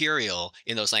lexical material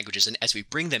in those languages. And as we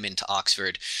bring them into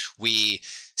Oxford, we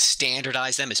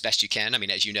standardize them as best you can. I mean,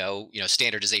 as you know,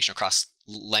 standardization across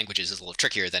languages is a little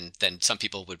trickier than some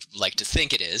people would like to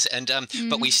think it is. And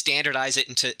but we standardize it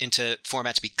into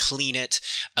formats. We clean it.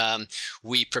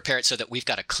 We prepare it so that we've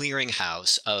got a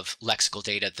clearinghouse of lexical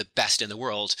data, the best in the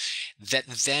world, that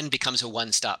then becomes a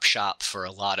one-stop shop for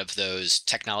a lot of those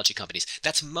technology companies.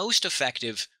 That's most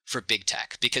effective for big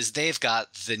tech because they've got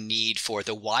the need for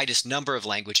the widest number of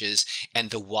languages and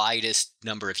the widest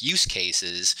number of use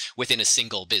cases within a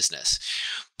single business.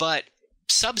 But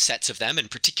subsets of them, in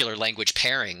particular language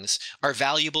pairings, are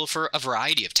valuable for a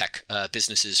variety of tech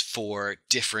businesses for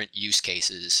different use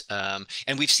cases.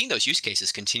 And we've seen those use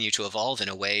cases continue to evolve in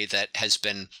a way that has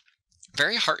been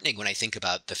very heartening when I think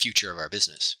about the future of our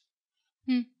business.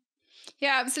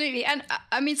 Yeah, absolutely. And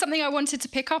I mean, something I wanted to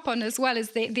pick up on as well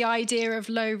is the idea of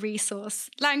low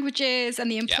resource languages and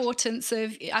the importance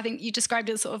of, I think you described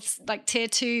it sort of like tier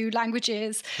 2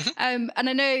 languages. And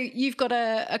I know you've got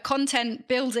a content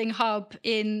building hub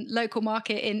in local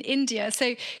market in India.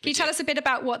 So can you tell us a bit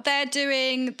about what they're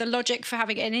doing, the logic for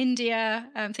having it in India,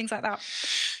 things like that?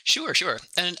 Sure.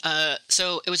 And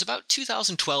so it was about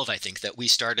 2012, I think, that we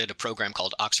started a program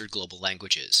called Oxford Global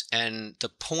Languages. And the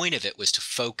point of it was to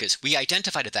focus. We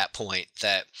identified at that point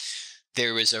that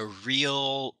there was a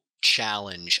real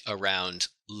challenge around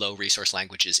low resource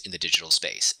languages in the digital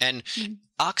space. And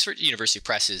Oxford University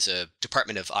Press is a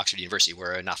department of Oxford University.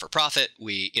 We're a not-for-profit.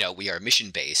 We are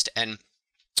mission-based. And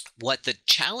what the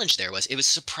challenge there was, it was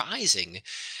surprising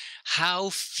how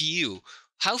few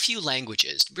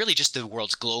languages, really just the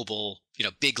world's global,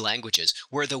 big languages,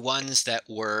 were the ones that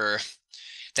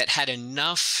had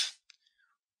enough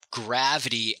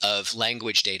gravity of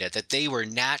language data that they were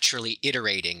naturally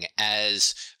iterating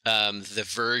as the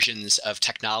versions of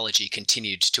technology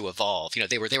continued to evolve.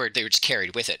 They were just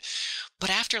carried with it. But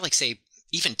after, like, say,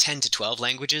 even 10 to 12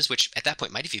 languages, which at that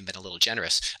point might have even been a little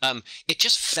generous, it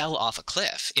just fell off a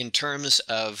cliff in terms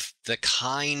of the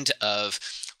kind of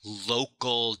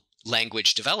local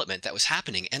language development that was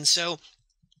happening. And so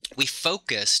we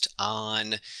focused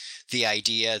on the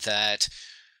idea that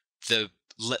the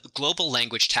global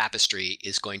language tapestry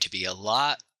is going to be a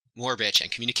lot more rich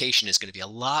and communication is going to be a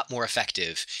lot more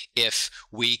effective if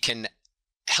we can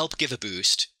help give a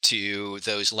boost to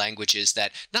those languages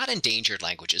that, not endangered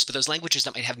languages, but those languages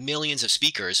that might have millions of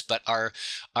speakers, but are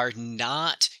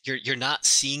not, you're not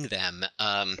seeing them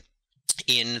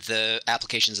in the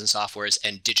applications and softwares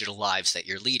and digital lives that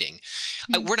you're leading.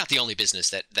 We're not the only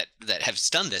business that has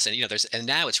done this, and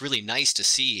now it's really nice to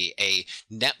see a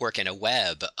network and a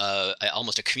web,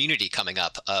 almost a community coming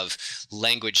up of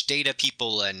language data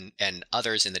people and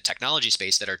others in the technology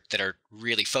space that are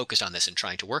really focused on this and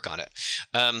trying to work on it.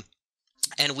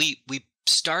 And we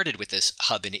started with this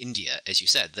hub in India, as you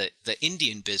said. The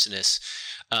Indian business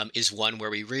is one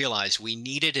where we realized we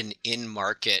needed an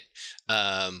in-market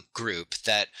group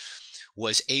that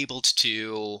was able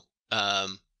to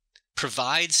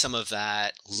provide some of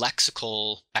that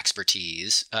lexical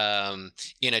expertise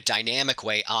in a dynamic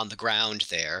way on the ground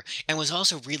there, and was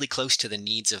also really close to the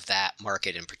needs of that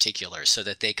market in particular, so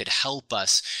that they could help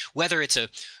us, whether it's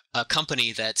a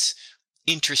company that's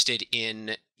interested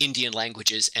in Indian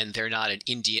languages and they're not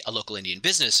a local Indian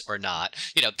business or not,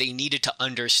 they needed to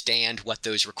understand what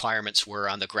those requirements were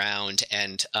on the ground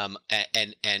and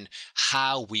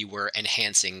how we were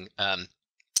enhancing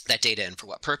that data and for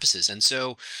what purposes. And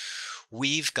so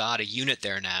we've got a unit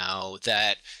there now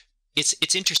that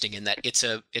it's interesting in that it's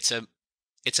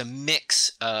a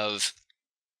mix of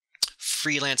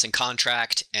freelance and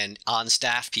contract and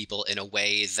on-staff people in a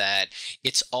way that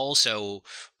it's also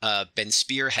been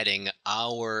spearheading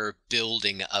our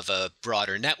building of a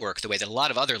broader network the way that a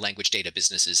lot of other language data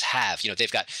businesses have.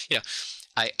 They've got,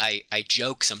 I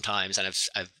joke sometimes, and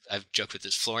I've joked with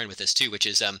Florian with this too, which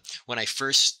is when I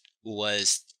first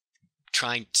was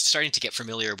starting to get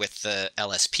familiar with the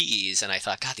LSPs, and I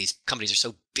thought, God, these companies are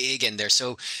so big and they're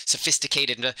so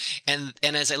sophisticated, and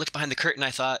as I looked behind the curtain,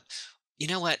 I thought, you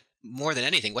know what? More than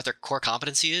anything, what their core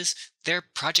competency is, they're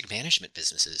project management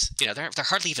businesses. They're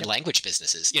hardly even language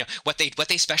businesses. What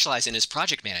they specialize in is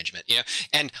project management.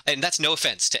 And that's no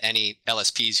offense to any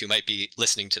LSPs who might be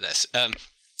listening to this.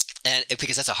 And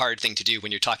because that's a hard thing to do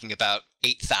when you're talking about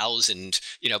 8,000,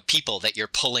 people that you're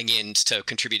pulling in to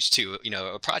contribute to,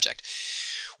 a project.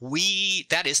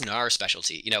 That isn't our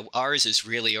specialty. Ours is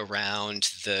really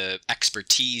around the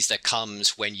expertise that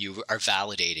comes when you are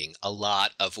validating a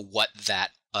lot of what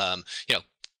that,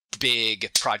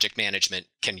 big project management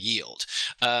can yield.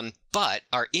 But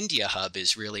our India hub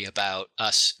is really about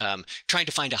us trying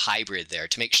to find a hybrid there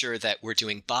to make sure that we're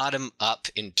doing bottom up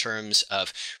in terms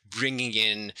of bringing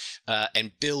in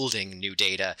and building new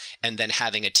data, and then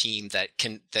having a team that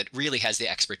really has the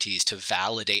expertise to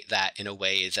validate that in a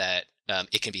way that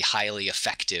it can be highly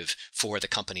effective for the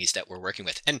companies that we're working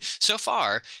with. And so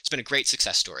far, it's been a great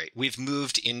success story. We've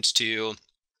moved into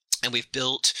and we've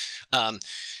built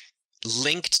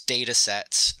linked data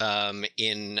sets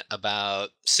in about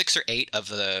 6 or 8 of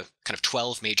the kind of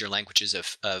 12 major languages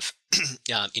of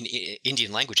in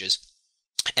Indian languages.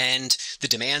 And the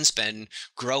demand's been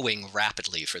growing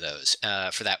rapidly for those,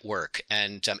 for that work.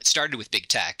 And it started with big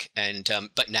tech,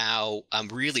 but now I'm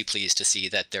really pleased to see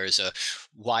that there's a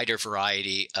wider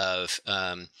variety of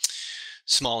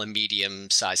small and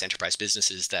medium-sized enterprise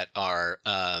businesses that are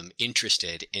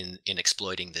interested in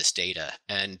exploiting this data.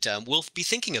 And we'll be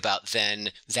thinking about then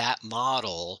that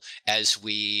model as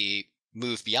we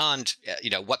move beyond,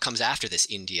 what comes after this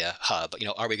India hub.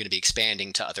 Are we going to be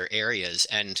expanding to other areas?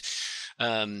 And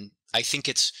I think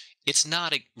it's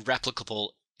not replicable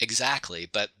exactly,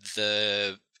 but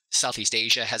the Southeast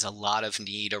Asia has a lot of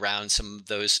need around some of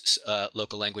those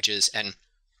local languages. And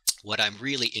what I'm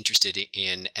really interested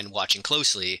in and watching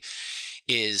closely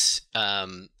is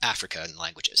African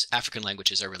languages. African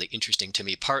languages are really interesting to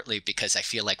me, partly because I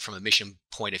feel like from a mission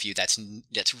point of view, that's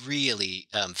really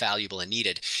valuable and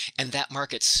needed. And that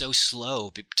market's so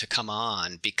slow to come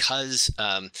on because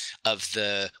of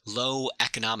the low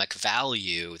economic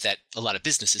value that a lot of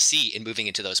businesses see in moving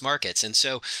into those markets. And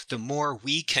so the more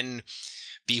we can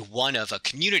be one of a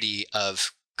community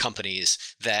of companies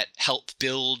that help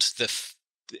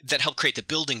create the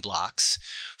building blocks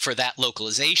for that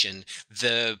localization,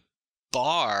 the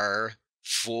bar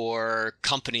for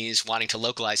companies wanting to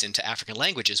localize into African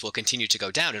languages will continue to go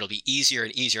down. It'll be easier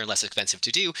and easier and less expensive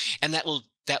to do, and that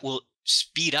will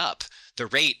speed up the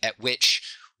rate at which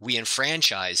we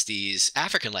enfranchise these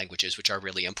African languages, which are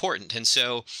really important. And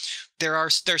so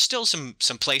there's still some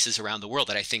places around the world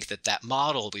that I think that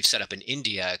model we've set up in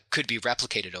India could be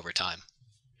replicated over time.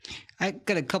 I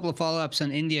got a couple of follow-ups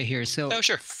on India here. So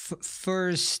sure.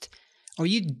 First, are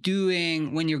you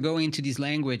doing, when you're going into these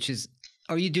languages,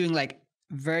 are you doing like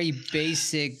very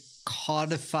basic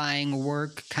codifying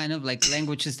work, kind of like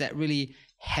languages that really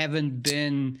haven't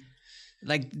been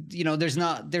like, there's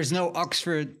no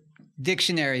Oxford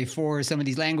dictionary for some of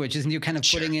these languages, and you're kind of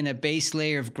putting in a base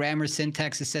layer of grammar,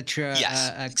 syntax, etc.,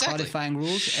 exactly. Codifying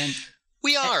rules? And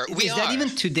We are. Is that even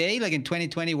today, like in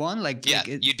 2021?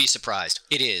 You'd be surprised.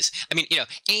 It is. I mean,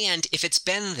 and if it's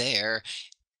been there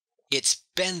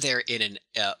in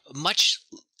a much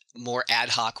more ad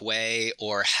hoc way,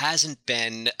 or hasn't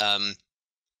been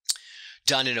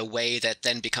done in a way that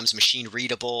then becomes machine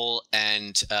readable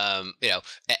and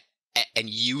and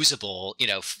usable,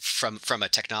 from a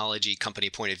technology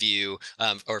company point of view,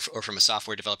 or from a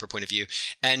software developer point of view,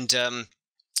 and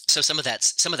so some of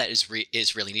that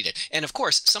is really needed. And of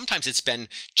course, sometimes it's been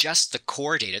just the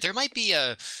core data. There might be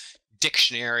a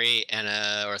dictionary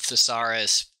or a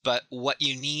thesaurus, but what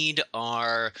you need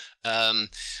are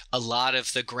a lot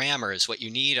of the grammars. What you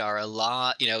need are a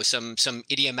lot, some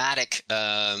idiomatic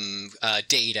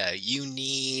data. You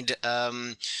need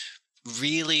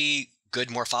really good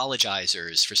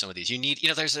morphologizers for some of these. You need,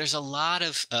 there's a lot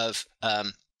of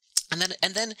and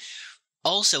then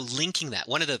also linking that.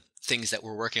 One of the things that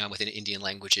we're working on within Indian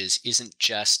languages isn't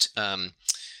just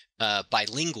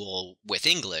bilingual with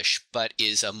English, but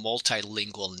is a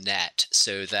multilingual net,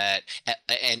 so that,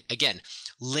 and again,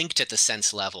 linked at the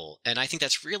sense level. And I think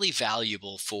that's really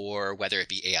valuable for whether it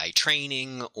be AI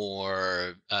training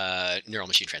or neural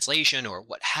machine translation or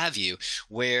what have you,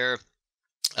 where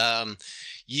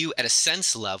you at a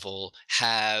sense level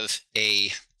have a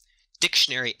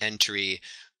dictionary entry,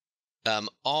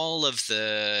 all of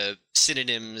the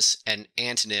synonyms and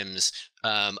antonyms,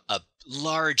 a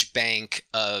large bank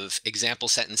of example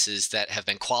sentences that have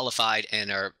been qualified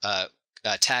and are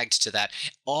tagged to that,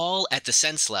 all at the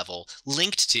sense level,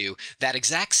 linked to that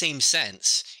exact same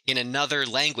sense in another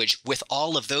language with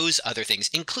all of those other things,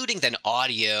 including then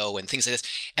audio and things like this.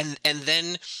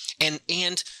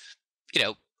 And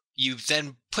you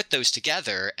then put those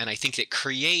together, and I think it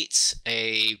creates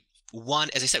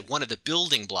as I said, one of the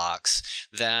building blocks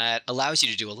that allows you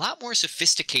to do a lot more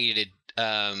sophisticated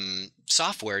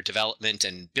software development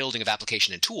and building of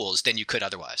application and tools than you could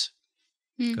otherwise.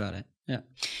 Got it. Yeah.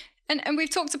 And we've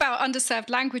talked about underserved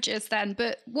languages then,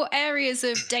 but what areas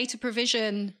of data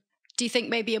provision do you think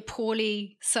maybe are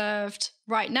poorly served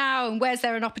right now? And where's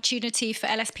there an opportunity for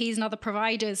LSPs and other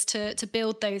providers to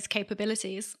build those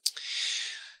capabilities?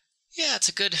 Yeah,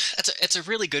 it's a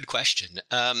really good question.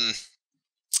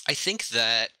 I think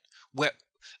that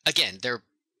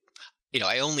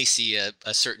I only see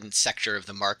a certain sector of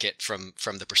the market from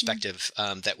the perspective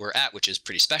that we're at, which is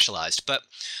pretty specialized. But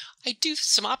I do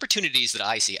some opportunities that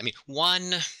I see. I mean,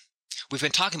 one, we've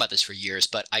been talking about this for years,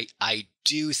 but I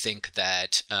do think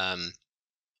that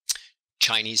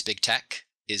Chinese big tech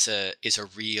is a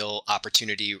real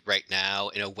opportunity right now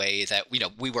in a way that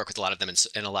we work with a lot of them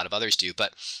and a lot of others do,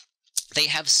 but they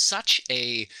have such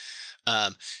a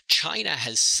China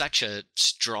has such a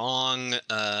strong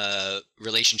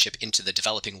relationship into the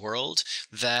developing world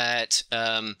that,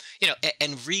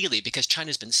 and really because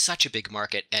China's been such a big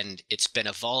market and it's been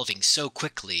evolving so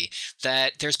quickly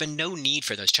that there's been no need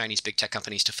for those Chinese big tech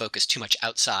companies to focus too much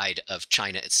outside of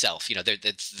China itself.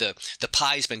 The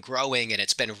pie's been growing and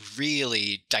it's been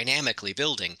really dynamically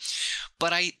building.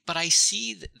 But I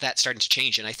see that starting to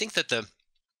change. And I think that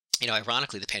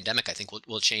ironically, the pandemic, I think,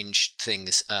 will change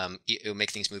things. It will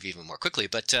make things move even more quickly.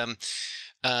 But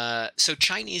so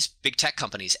Chinese big tech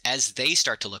companies, as they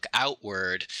start to look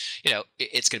outward,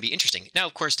 it's going to be interesting. Now,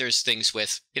 of course, there's things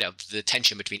with the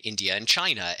tension between India and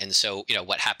China, and so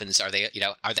what happens? Are they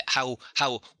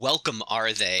how welcome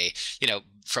are they?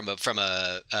 From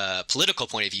a political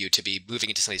point of view, to be moving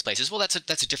into some of these places? Well, that's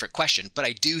a different question. But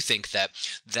I do think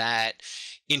that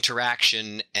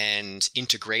interaction and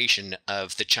integration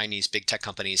of the Chinese big tech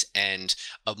companies and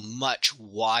a much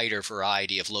wider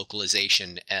variety of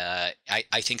localization,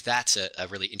 I think that's a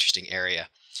really interesting area.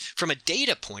 From a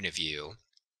data point of view,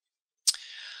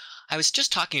 I was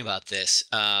just talking about this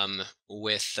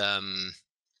with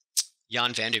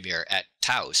Jan Vandermeer at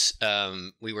Taos.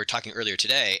 We were talking earlier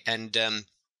today, and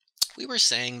we were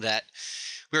saying that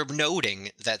we're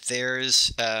noting that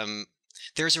there's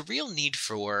a real need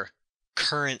for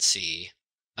currency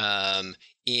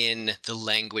in the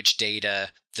language data,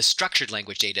 the structured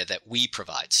language data that we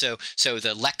provide. So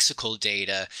the lexical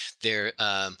data, their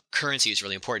currency is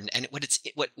really important. And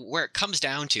where it comes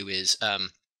down to is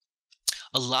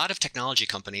a lot of technology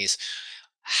companies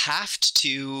have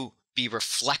to be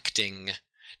reflecting,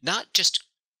 not just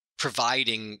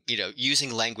providing,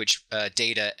 using language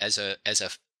data as a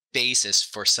basis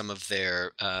for some of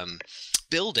their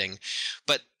building,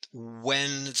 but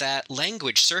when that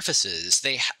language surfaces,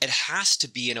 it has to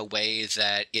be in a way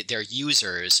that their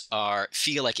users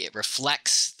feel like it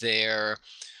reflects their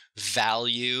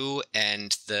value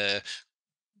and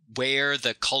where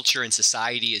the culture and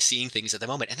society is seeing things at the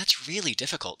moment, and that's really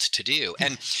difficult to do.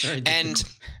 And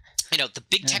the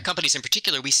big tech companies in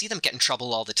particular, we see them get in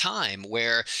trouble all the time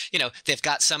where, they've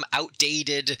got some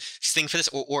outdated thing for this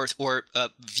or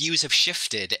views have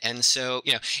shifted. And so,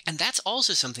 and that's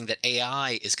also something that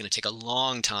AI is going to take a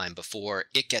long time before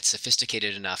it gets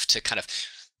sophisticated enough to kind of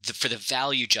for the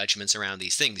value judgments around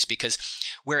these things, because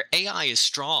where AI is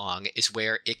strong is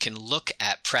where it can look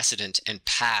at precedent and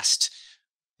past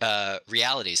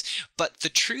realities. But the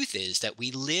truth is that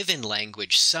we live in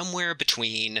language somewhere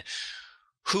between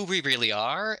who we really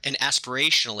are and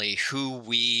aspirationally who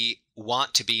we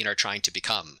want to be and are trying to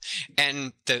become.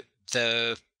 And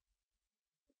the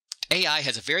AI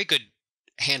has a very good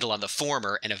handle on the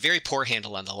former and a very poor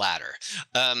handle on the latter.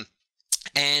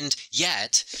 And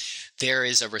yet there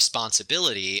is a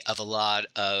responsibility of a lot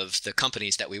of the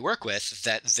companies that we work with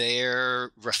that they're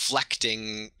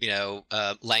reflecting,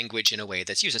 language in a way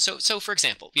that's used. So for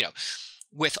example,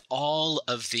 with all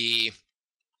of the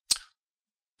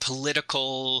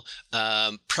political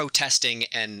protesting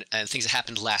and things that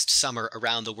happened last summer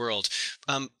around the world,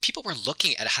 people were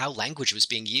looking at how language was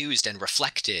being used and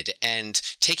reflected and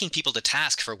taking people to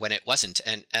task for when it wasn't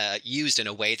and used in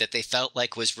a way that they felt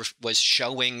like was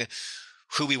showing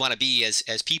who we want to be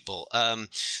as people.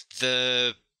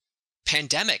 The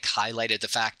pandemic highlighted the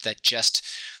fact that just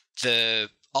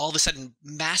all of a sudden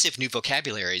massive new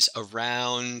vocabularies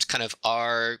around kind of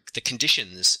the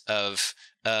conditions of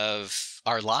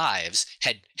our lives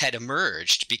had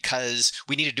emerged because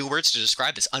we needed new words to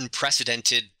describe this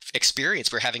unprecedented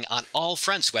experience we're having on all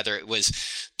fronts, whether it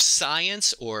was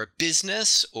science or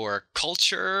business or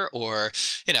culture or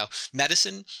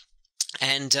medicine.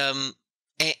 And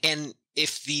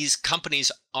if these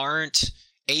companies aren't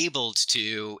able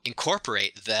to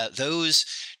incorporate those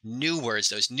new words,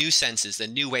 those new senses, the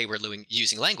new way we're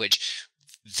using language,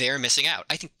 they're missing out.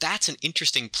 I think that's an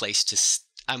interesting place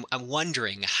I'm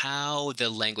wondering how the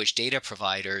language data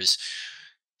providers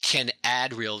can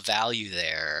add real value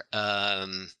there.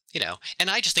 And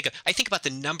I think about the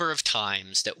number of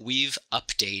times that we've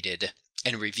updated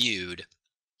and reviewed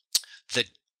the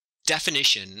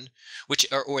definition,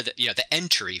 or the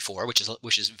entry for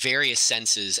which is various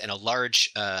senses and a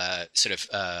large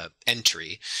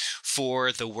entry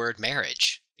for the word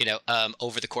marriage,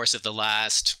 over the course of the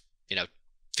last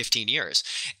 15 years.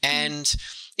 And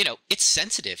it's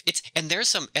sensitive. It's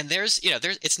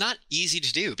not easy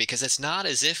to do, because it's not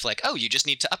as if like, oh, you just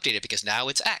need to update it because now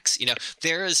it's X.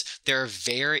 There are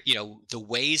very, the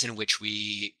ways in which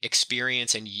we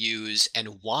experience and use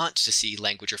and want to see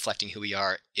language reflecting who we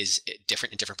are is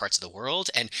different in different parts of the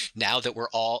world. And now that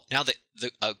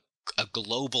a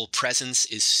global presence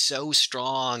is so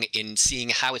strong in seeing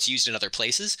how it's used in other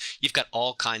places, you've got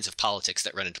all kinds of politics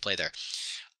that run into play there.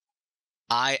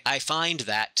 I find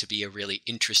that to be a really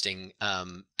interesting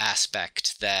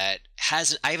aspect that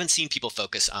I haven't seen people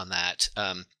focus on that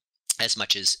as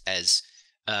much as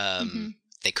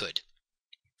they could.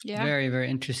 Yeah. Very, very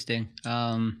interesting.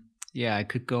 I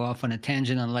could go off on a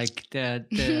tangent on like the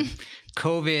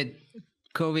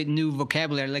COVID new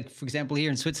vocabulary. Like, for example, here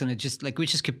in Switzerland, we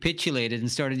just capitulated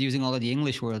and started using all of the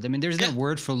English word. I mean, there's no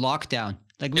word for lockdown.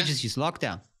 Like, we just use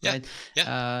lockdown, right?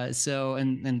 Yeah. So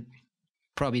and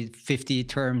probably 50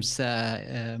 terms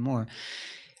more.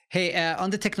 Hey, on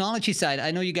the technology side, I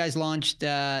know you guys launched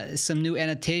some new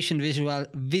annotation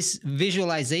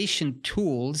visualization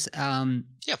tools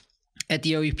at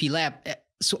the OEP lab.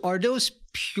 So are those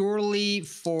purely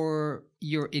for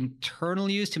your internal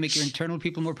use to make your internal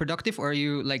people more productive, or are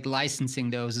you like licensing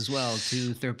those as well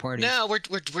to third parties? No,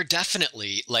 we're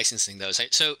definitely licensing those.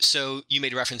 So you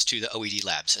made reference to the OED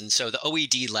labs, and so the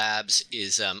OED labs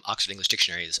is Oxford English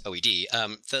Dictionary is OED.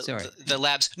 The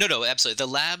labs, no, absolutely.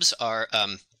 The labs are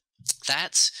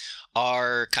that's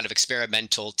our kind of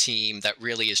experimental team that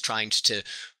really is trying to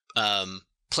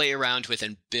play around with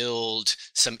and build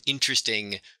some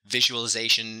interesting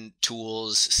visualization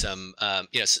tools, some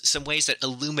ways that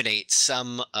illuminate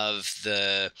some of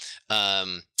the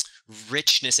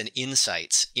richness and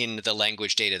insights in the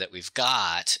language data that we've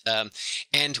got.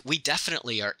 And we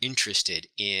definitely are interested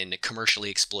in commercially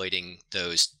exploiting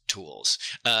those tools.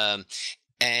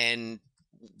 And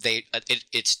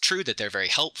it's true that they're very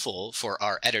helpful for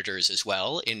our editors as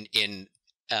well in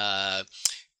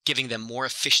giving them more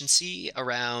efficiency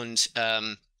around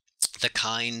the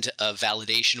kind of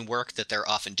validation work that they're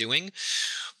often doing.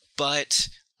 But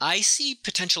I see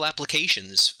potential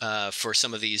applications for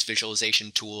some of these visualization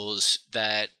tools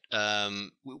that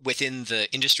within the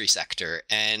industry sector,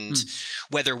 and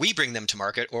whether we bring them to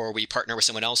market or we partner with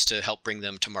someone else to help bring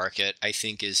them to market, I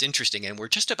think is interesting. And we're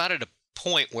just about at a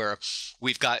point where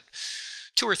we've got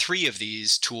 2 or 3 of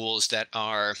these tools that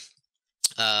are,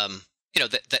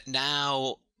 that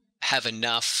now have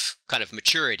enough kind of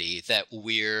maturity that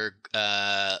we're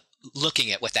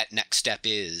looking at what that next step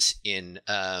is in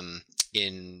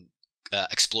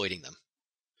exploiting them.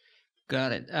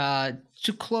 Got it.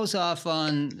 To close off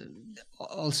on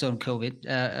also on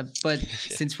COVID, but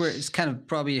since it's kind of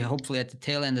probably hopefully at the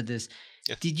tail end of this,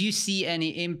 did you see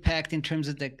any impact in terms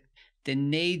of the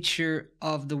nature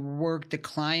of the work, the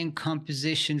client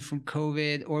composition from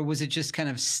COVID, or was it just kind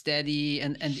of steady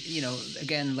and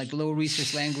again, like low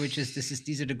resource languages,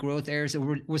 these are the growth areas,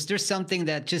 or was there something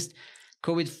that just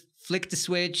COVID flicked the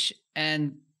switch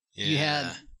and you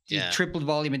had tripled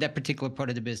volume in that particular part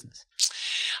of the business?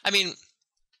 I mean,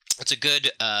 it's a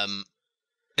good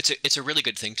it's a really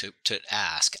good thing to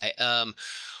ask.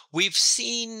 We've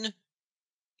seen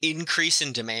increase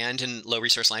in demand in low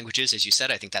resource languages, as you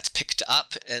said. I think that's picked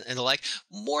up and the like.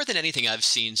 More than anything, I've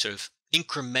seen sort of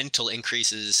incremental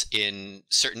increases in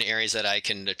certain areas that I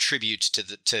can attribute to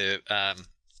the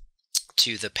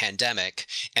pandemic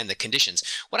and the conditions.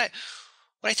 What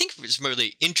I think is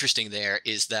really interesting there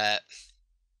is that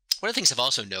one of the things I've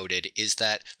also noted is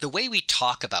that the way we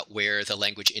talk about where the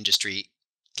language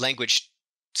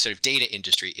sort of data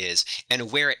industry is and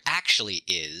where it actually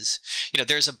is,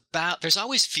 there's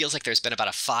always feels like there's been about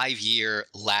a 5-year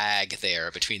lag there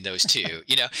between those two,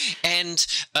 and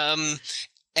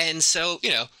so,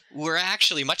 we're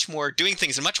actually much more doing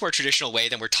things in a much more traditional way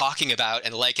than we're talking about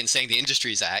and and saying the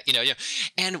industry's at,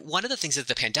 and one of the things that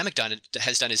the pandemic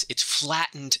has done is it's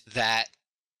flattened that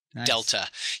delta,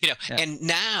 and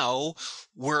now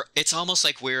it's almost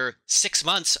like we're 6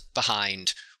 months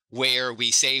behind where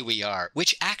we say we are,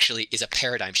 which actually is a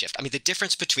paradigm shift. I mean, the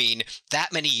difference between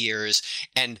that many years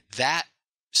and that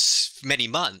many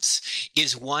months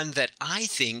is one that I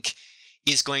think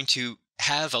is going to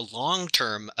have a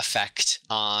long-term effect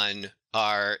on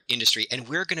our industry, and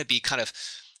we're going to be kind of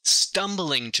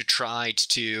stumbling to try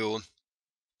to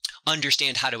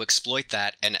understand how to exploit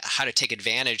that and how to take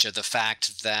advantage of the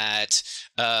fact that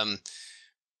and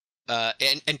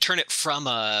turn it from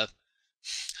a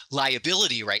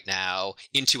liability right now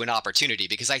into an opportunity.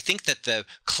 Because I think that the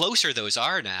closer those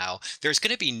are now, there's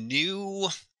going to be new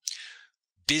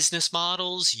business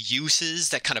models, uses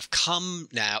that kind of come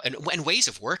now, and ways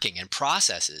of working and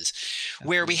processes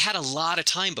where we had a lot of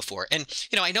time before. And,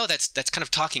 you know, I know that's kind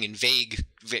of talking in vague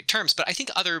terms, but I think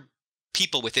other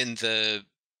people within the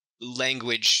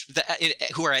language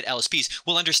who are at LSPs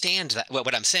will understand that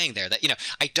what I'm saying there, that, you know,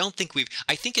 I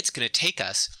think it's going to take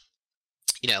us,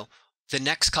 you know, the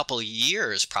next couple of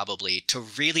years probably to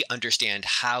really understand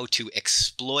how to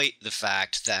exploit the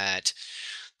fact that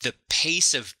the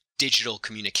pace of digital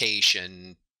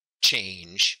communication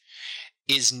change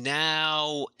is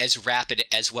now as rapid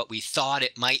as what we thought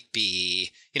it might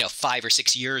be, you know, 5 or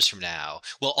 6 years from now.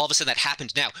 Well, all of a sudden that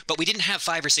happened now, but we didn't have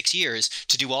 5 or 6 years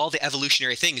to do all the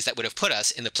evolutionary things that would have put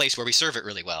us in the place where we serve it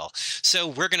really well. So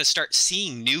we're going to start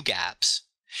seeing new gaps,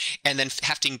 and then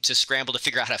having to scramble to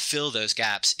figure out how to fill those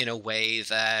gaps in a way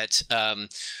that,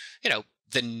 you know,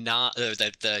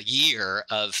 the year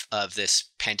of this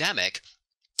pandemic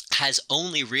has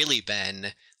only really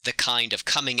been the kind of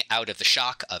coming out of the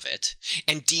shock of it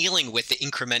and dealing with the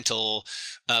incremental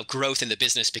growth in the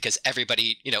business, because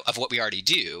everybody, you know, of what we already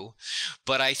do.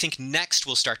 But I think next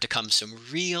will start to come some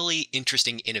really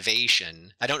interesting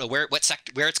innovation. I don't know where it's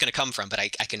going to come from, but I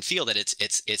can feel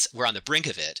that we're on the brink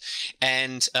of it,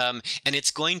 and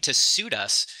it's going to suit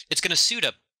us. It's going to suit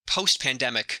a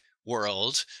post-pandemic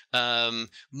world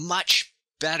much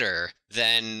better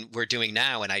than we're doing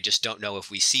now, and I just don't know if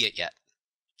we see it yet.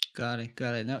 Got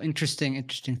it. No, interesting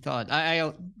thought.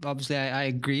 I obviously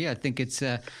agree. I think it's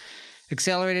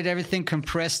accelerated everything,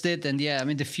 compressed it, and yeah, I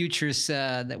mean the futures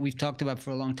that we've talked about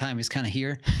for a long time is kind of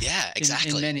here. Yeah,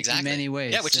 exactly. In many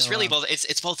ways. Yeah, which is really both.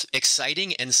 It's both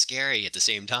exciting and scary at the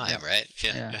same time, right?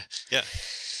 Yeah.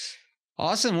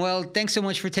 Awesome. Well, thanks so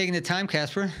much for taking the time,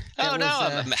 Casper.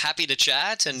 I'm happy to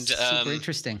chat. And super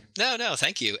interesting. No,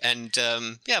 thank you. And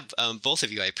both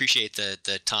of you, I appreciate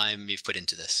the time you've put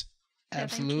into this.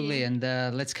 Absolutely. And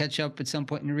let's catch up at some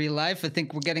point in real life. I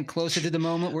think we're getting closer to the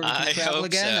moment where we can travel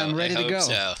again. So. I'm ready to go.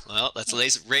 So. Well, let's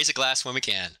raise a glass when we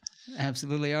can.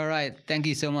 Absolutely. All right. Thank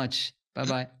you so much.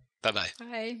 Bye-bye. Bye-bye.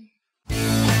 Bye.